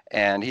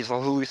 and he's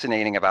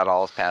hallucinating about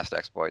all his past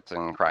exploits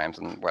and crimes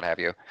and what have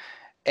you.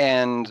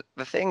 And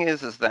the thing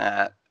is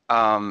that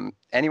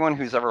anyone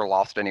who's ever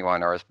lost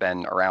anyone or has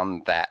been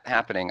around that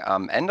happening,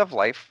 end of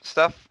life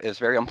stuff is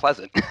very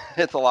unpleasant.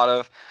 It's a lot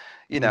of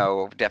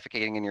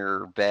defecating in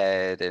your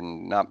bed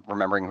and not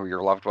remembering who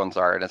your loved ones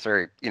are, and it's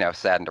very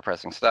sad and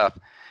depressing stuff.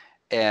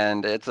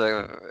 And it's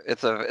a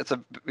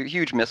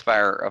huge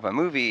misfire of a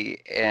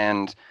movie.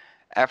 And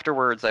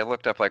afterwards, I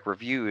looked up like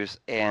reviews,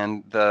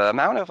 and the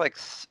amount of like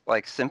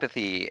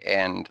sympathy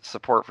and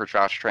support for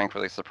Josh Trank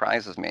really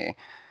surprises me,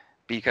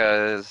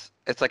 because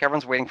it's like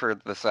everyone's waiting for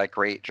this like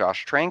great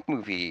Josh Trank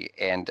movie,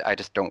 and I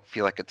just don't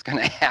feel like it's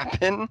gonna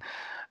happen.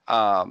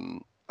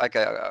 Like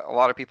a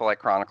lot of people like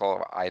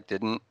Chronicle, I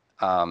didn't.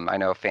 I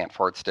know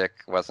Fant Stick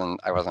I wasn't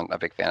a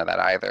big fan of that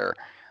either.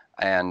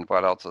 And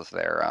what else is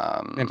there?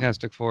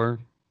 Fantastic Four.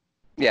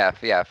 Yeah,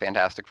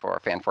 Fantastic Four.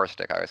 Fant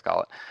Stick, I always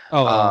call it.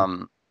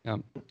 Yeah.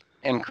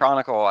 And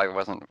Chronicle, I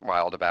wasn't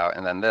wild about,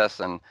 and then this,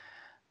 and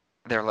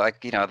they're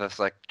like, this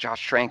like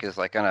Josh Trank is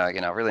like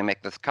gonna, really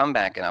make this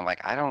comeback, and I'm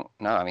like, I don't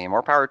know. I mean,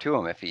 more power to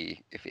him if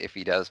he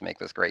does make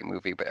this great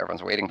movie, but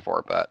everyone's waiting for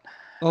it. But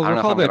well,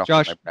 recall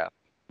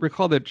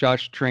that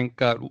Josh Trank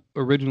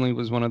originally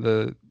was one of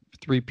the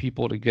 3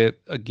 people to get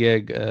a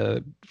gig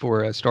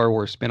for a Star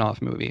Wars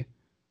spin-off movie.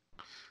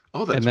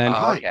 Oh, that's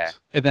right. Okay.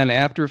 And then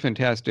after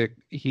Fantastic,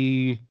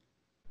 he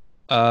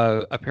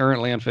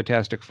apparently on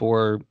Fantastic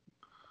Four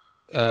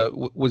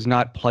was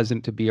not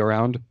pleasant to be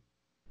around,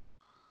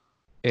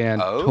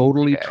 and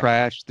totally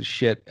trashed the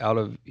shit out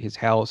of his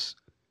house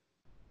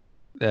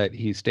that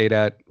he stayed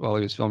at while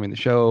he was filming the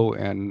show,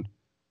 and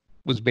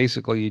was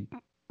basically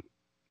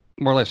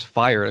more or less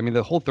fired. I mean,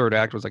 the whole third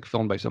act was like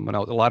filmed by someone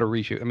else. A lot of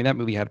reshoot. I mean, that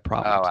movie had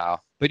problems. Oh,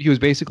 wow. But he was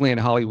basically in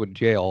Hollywood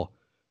jail,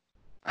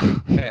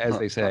 as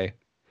they say.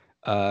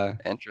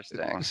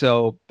 Interesting.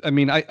 So, I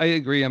mean, I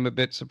agree. I'm a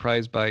bit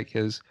surprised by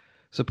his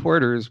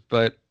supporters,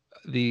 but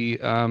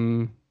I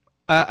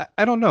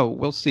don't know.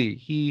 We'll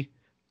see.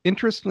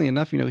 Interestingly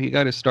enough, he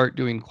got to start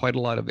doing quite a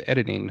lot of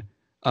editing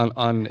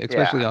on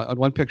especially on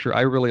one picture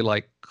I really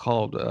like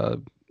called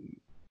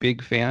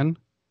Big Fan.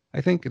 I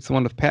think it's the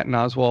one with Patton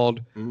Oswalt,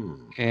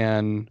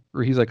 and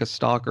where he's like a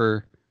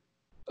stalker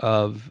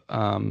of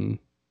kind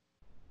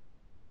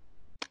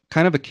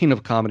of a King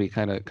of Comedy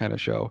kind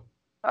of show.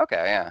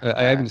 Okay, yeah.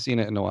 I haven't seen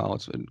it in a while.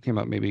 It came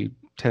out maybe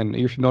 10.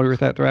 You're familiar with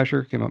that,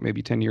 Thrasher? It came out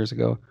maybe 10 years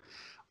ago.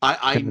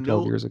 I know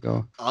 12 years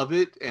ago of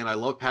it, and I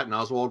love Patton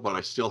Oswalt, but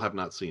I still have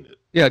not seen it.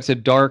 Yeah, it's a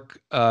darkly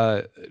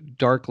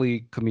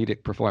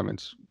comedic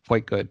performance.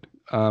 Quite good.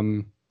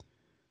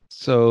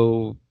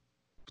 So,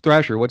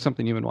 Thrasher, what's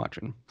something you've been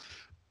watching?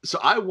 So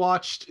I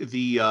watched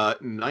the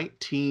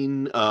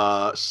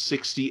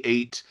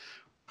 1968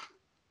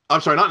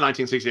 I'm sorry, not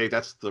 1968.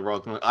 That's the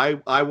wrong one.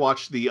 I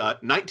watched the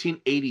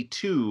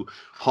 1982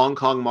 Hong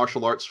Kong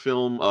martial arts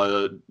film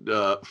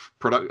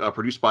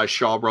produced by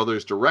Shaw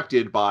Brothers,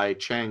 directed by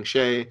Chang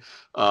Sheh,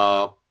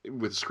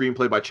 with a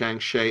screenplay by Chang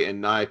Sheh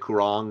and Nai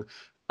Kurong.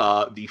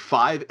 The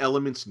Five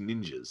Elements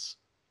Ninjas.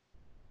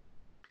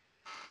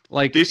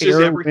 Like this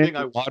air, is everything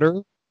wind,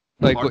 water.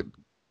 Like what?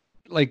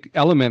 Like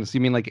elements? You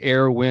mean like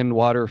air, wind,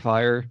 water,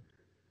 fire?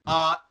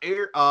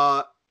 Air.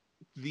 Let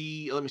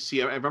me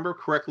see. I remember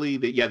correctly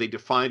that they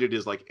defined it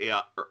as like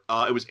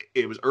it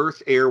was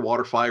earth, air,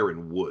 water, fire,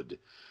 and wood.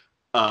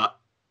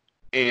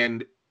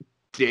 And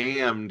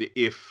damned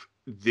if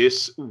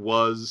this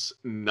was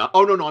not.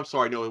 Oh no, I'm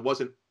sorry. No, it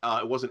wasn't.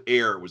 It wasn't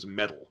air. It was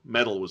metal.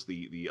 Metal was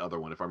the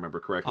other one, if I remember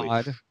correctly.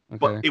 Okay.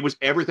 But it was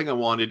everything I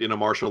wanted in a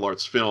martial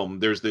arts film.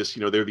 There's this,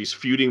 there are these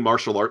feuding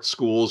martial arts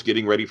schools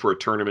getting ready for a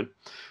tournament,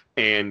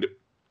 and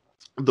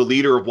the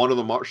leader of one of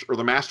the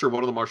master of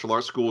one of the martial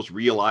arts schools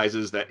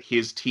realizes that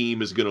his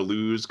team is going to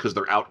lose because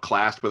they're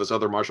outclassed by this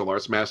other martial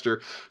arts master.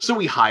 So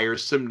he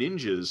hires some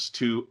ninjas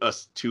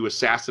to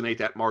assassinate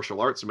that martial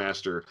arts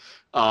master.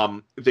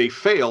 They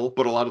fail,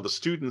 but a lot of the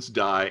students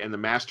die, and the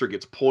master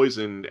gets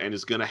poisoned and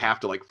is going to have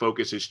to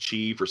focus his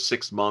chi for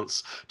 6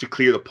 months to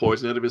clear the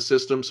poison out of his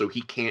system, so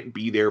he can't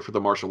be there for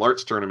the martial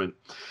arts tournament.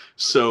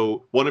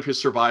 So one of his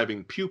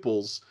surviving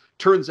pupils,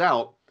 turns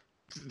out,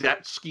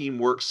 that scheme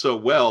works so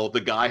well,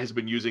 the guy has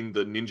been using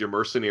the ninja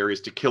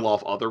mercenaries to kill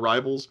off other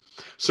rivals.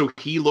 So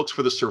he looks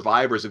for the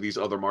survivors of these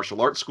other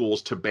martial arts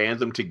schools to band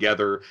them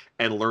together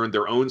and learn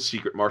their own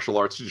secret martial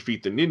arts to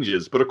defeat the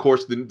ninjas. But of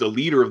course, the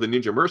leader of the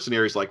ninja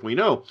mercenaries, we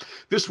know,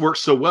 this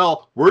works so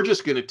well, we're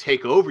just going to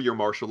take over your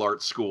martial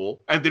arts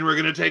school, and then we're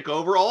going to take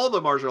over all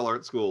the martial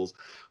arts schools.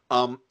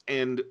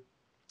 And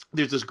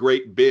there's this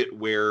great bit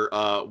where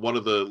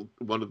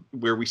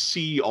where we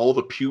see all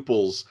the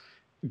pupils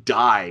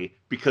die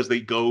because they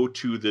go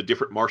to the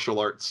different martial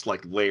arts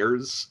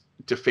lairs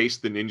to face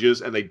the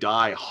ninjas, and they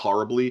die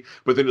horribly.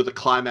 But then at the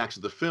climax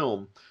of the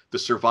film, the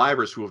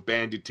survivors who have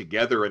banded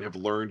together and have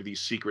learned these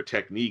secret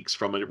techniques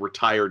from a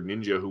retired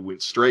ninja who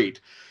went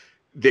straight,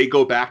 they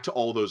go back to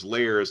all those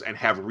lairs and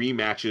have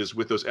rematches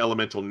with those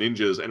elemental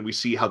ninjas, and we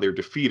see how they're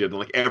defeated.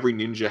 And every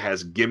ninja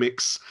has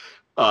gimmicks.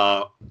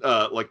 Like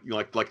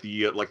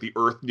the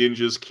earth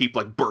ninjas keep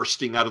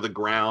bursting out of the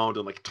ground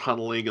and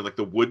tunneling, and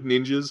the wood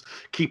ninjas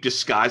keep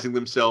disguising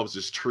themselves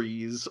as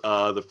trees.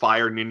 The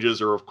fire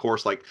ninjas are of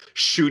course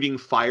shooting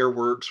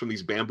fireworks from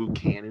these bamboo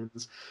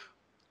cannons.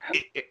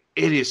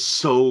 It is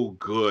so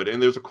good.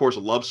 And there's of course a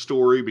love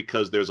story,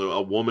 because there's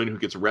a woman who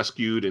gets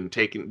rescued and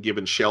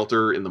given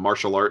shelter in the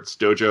martial arts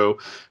dojo,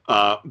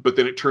 but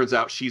then it turns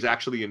out she's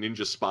actually a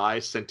ninja spy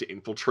sent to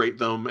infiltrate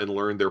them and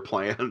learn their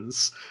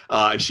plans,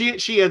 and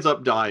she ends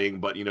up dying,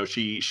 but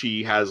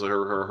she has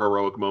her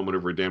heroic moment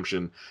of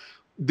redemption.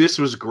 This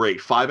was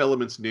great. Five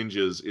Elements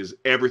Ninjas is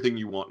everything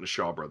you want in a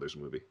Shaw Brothers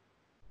movie.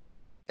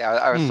 Yeah,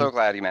 I was so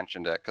glad you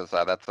mentioned it, because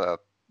that's the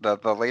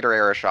later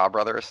era Shaw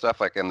Brothers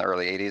stuff, in the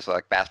early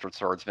 80s, Bastard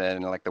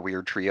Swordsman and the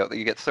Weird Trio.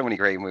 You get so many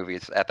great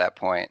movies at that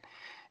point,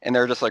 and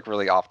they're just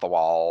really off the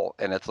wall,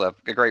 and it's a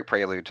great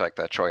prelude to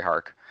the Choi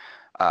Hark,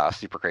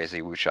 super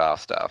crazy wuxia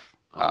stuff.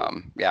 I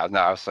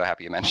was so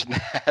happy you mentioned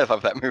that. I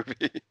love that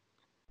movie.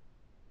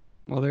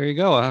 Well, there you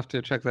go. I'll have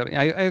to check that.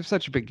 I have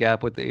such a big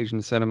gap with the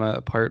Asian cinema,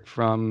 apart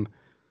from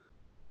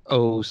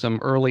some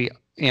early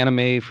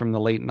anime from the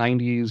late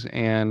 90s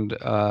and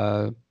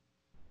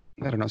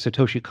I don't know,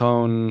 Satoshi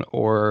Kon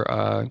or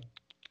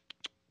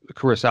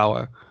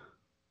Kurosawa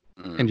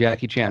and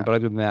Jackie Chan. But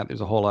other than that, there's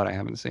a whole lot I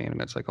haven't seen,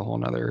 and it's a whole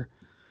nother.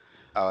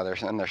 Oh,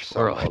 there's so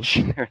much.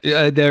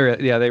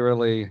 They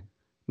really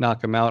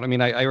knock them out. I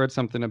mean, I read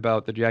something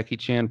about the Jackie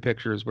Chan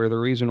pictures where the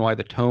reason why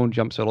the tone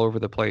jumps all over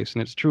the place,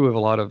 and it's true of a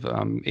lot of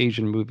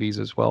Asian movies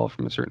as well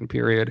from a certain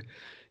period,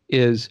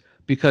 is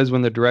because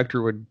when the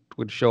director would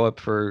show up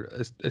for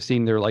a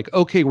scene, they're like,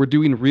 okay, we're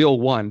doing reel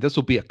one. This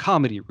will be a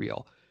comedy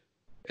reel.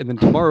 And then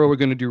tomorrow we're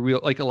going to do real,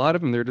 a lot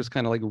of them, they're just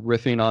kind of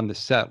riffing on the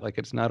set.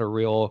 It's not a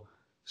real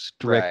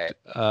strict,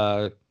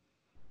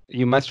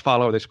 you must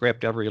follow the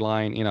script, every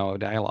line,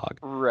 dialogue.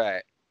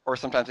 Right. Or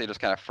sometimes they just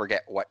kind of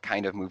forget what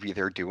kind of movie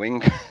they're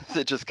doing.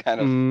 It just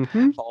kind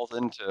of falls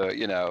into,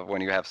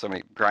 when you have when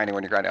you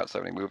grind out so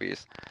many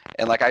movies.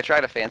 And I try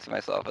to fancy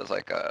myself as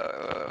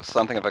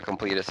something of a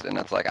completist, and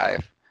it's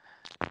I've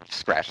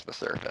scratched the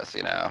surface,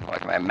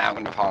 my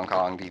mountain of Hong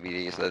Kong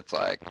DVDs, it's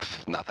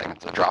nothing.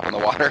 It's a drop in the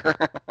water.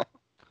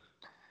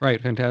 Right,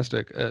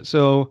 fantastic. Let's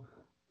all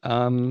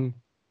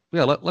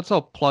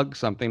plug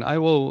something. I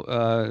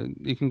will.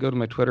 You can go to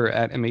my Twitter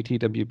at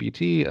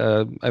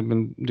MATWBT. I've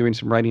been doing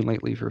some writing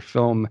lately for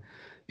Film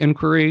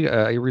Inquiry.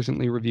 I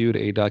recently reviewed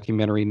a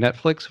documentary,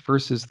 Netflix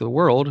versus the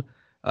World,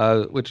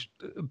 which,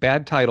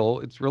 bad title.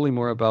 It's really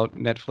more about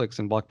Netflix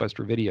and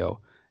Blockbuster Video.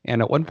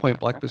 And at one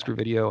point, Blockbuster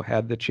Video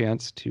had the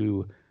chance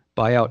to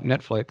buy out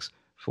Netflix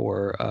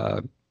for,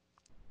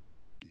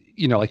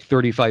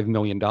 $35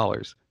 million.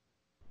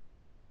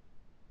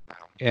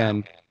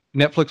 And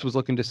Netflix was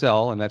looking to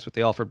sell, and that's what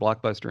they offered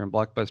Blockbuster, and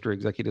Blockbuster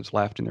executives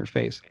laughed in their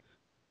face.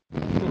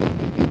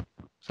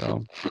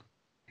 So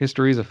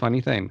History is a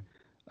funny thing.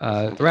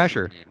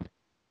 Thrasher.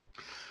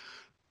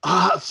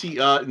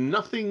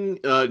 Nothing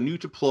new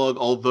to plug,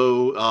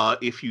 although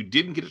if you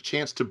didn't get a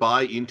chance to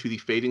buy into the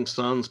Fading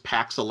Suns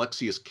Pax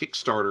Alexius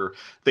Kickstarter,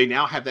 they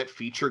now have that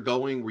feature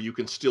going where you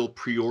can still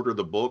pre-order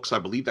the books. I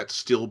believe that's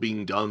still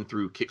being done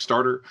through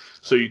Kickstarter.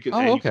 So you can,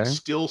 you can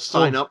still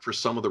sign up for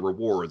some of the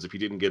rewards if you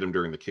didn't get them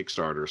during the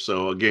Kickstarter.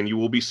 So again, you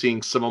will be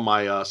seeing some of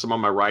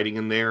my writing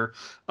in there,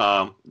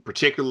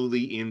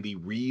 particularly in the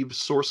Reeves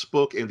source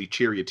book and the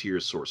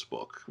Charioteers source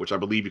book, which I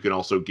believe you can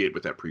also get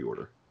with that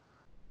pre-order.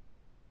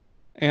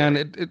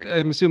 And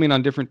I'm assuming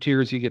on different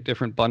tiers you get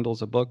different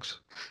bundles of books.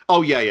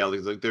 Oh yeah.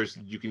 There's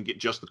you can get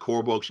just the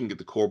core books. You can get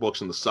the core books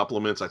and the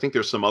supplements. I think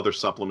there's some other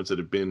supplements that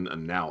have been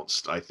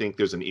announced. I think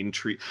there's an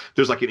intrigue.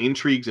 There's like an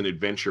intrigues and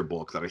adventure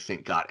book that I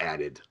think got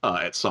added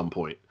at some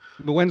point.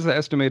 But when's the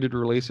estimated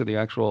release of the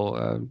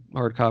actual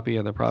hard copy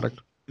of the product?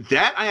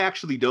 That I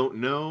actually don't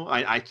know.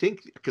 I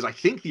think because I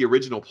think the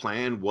original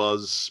plan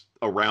was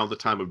around the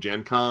time of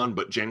Gen Con,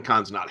 but Gen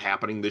Con's not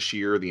happening this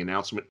year. The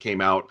announcement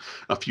came out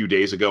a few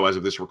days ago as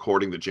of this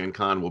recording that Gen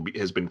Con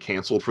has been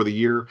canceled for the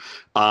year.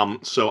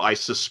 So I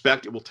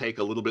suspect it will take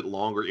a little bit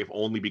longer, if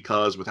only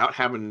because without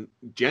having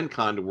Gen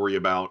Con to worry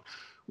about,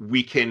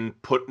 we can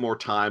put more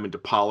time into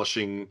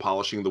polishing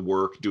the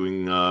work,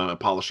 doing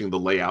polishing the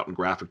layout and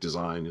graphic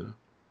design. You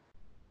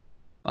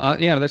know?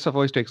 Yeah, that stuff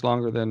always takes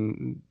longer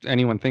than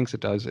anyone thinks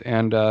it does.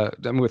 And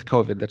with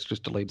COVID, that's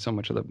just delayed so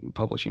much of the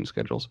publishing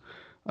schedules.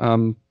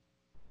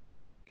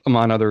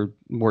 Among other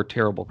more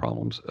terrible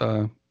problems.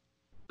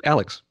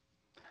 Alex.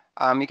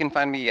 You can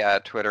find me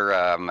at Twitter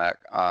at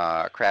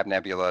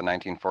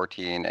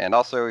CrabNebula1914. And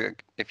also,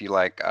 if you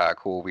like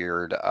cool,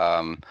 weird,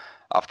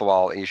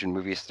 off-the-wall Asian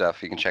movie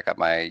stuff, you can check out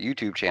my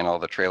YouTube channel,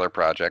 The Trailer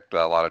Project.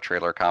 A lot of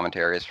trailer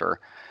commentaries for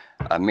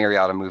a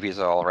myriad of movies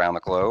all around the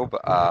globe.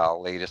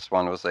 Latest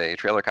one was a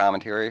trailer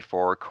commentary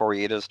for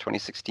Koreeda's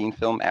 2016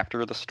 film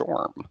After the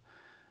Storm.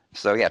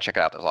 So yeah, check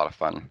it out. There's a lot of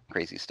fun,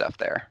 crazy stuff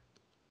there.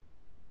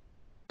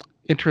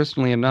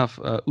 Interestingly enough,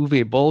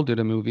 Uwe Boll did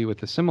a movie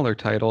with a similar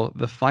title,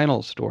 The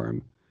Final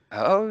Storm.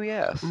 Oh,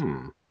 yes.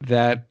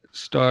 That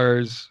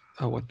stars,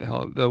 what the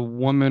hell, the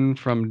woman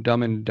from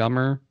Dumb and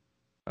Dumber.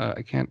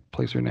 I can't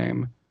place her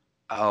name.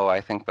 Oh,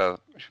 I think the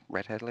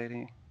redhead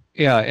lady?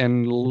 Yeah,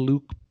 and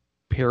Luke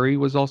Perry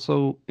was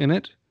also in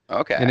it.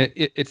 Okay. And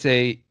it's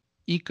a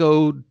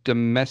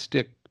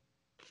eco-domestic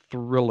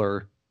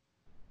thriller.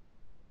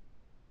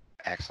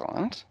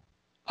 Excellent.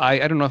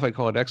 I don't know if I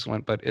call it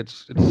excellent, but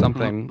it's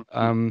something.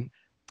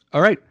 All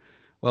right.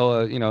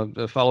 Well,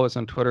 follow us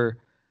on Twitter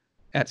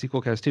at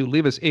SequelCast2.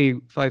 Leave us a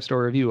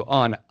 5-star review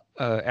on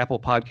Apple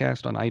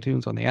Podcast, on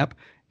iTunes, on the app.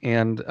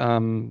 And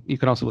you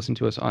can also listen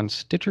to us on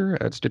Stitcher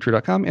at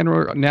Stitcher.com. And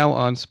we're now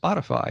on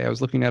Spotify. I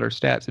was looking at our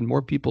stats, and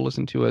more people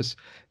listen to us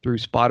through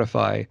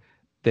Spotify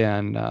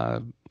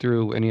than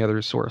through any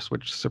other source,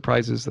 which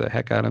surprises the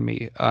heck out of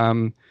me.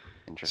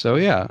 So,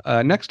 yeah.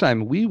 Next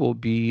time, we will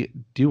be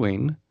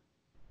doing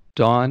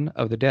Dawn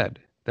of the Dead.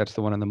 That's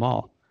the one in the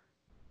mall.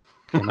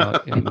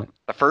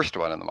 The first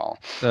one in the mall.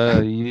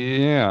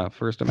 Yeah,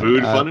 first.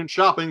 Food, fun, and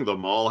shopping. The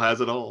mall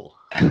has it all.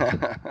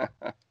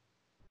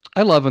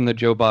 I love when the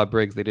Joe Bob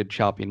Briggs, they did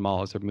Chopping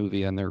Mall as a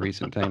movie on their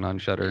recent thing on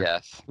Shudder.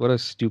 Yes. What a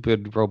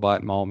stupid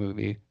robot mall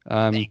movie.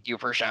 Thank you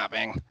for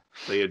shopping.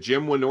 A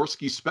Jim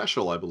Wynorski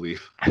special, I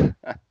believe.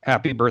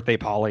 Happy birthday,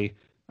 Polly.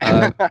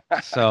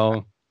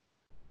 So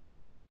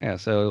for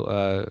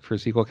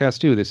Sequelcast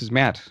 2, this is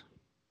Matt.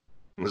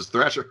 This is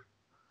Thrasher.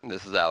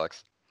 This is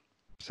Alex.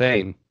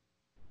 Saying,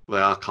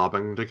 they're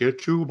coming to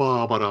get you,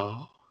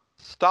 Barbara.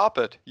 Stop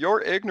it.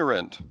 You're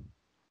ignorant.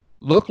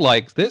 Look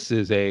like this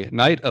is a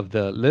Night of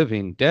the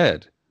Living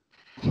Dead.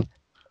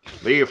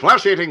 The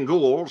flesh-eating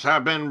ghouls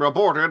have been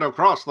reported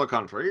across the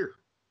country.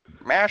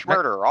 Mass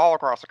murder all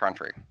across the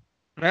country.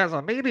 There's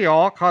a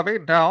meteor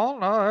coming down.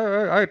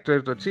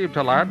 It seemed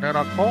to land in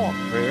a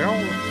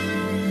cornfield.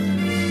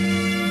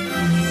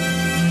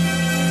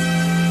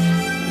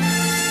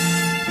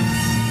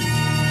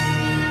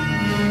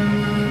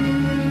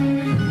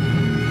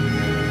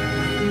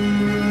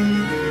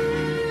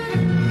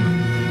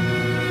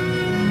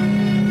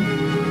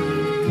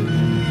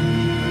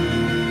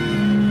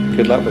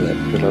 Good luck with it.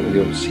 Good luck with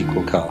your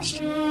sequel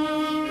cast.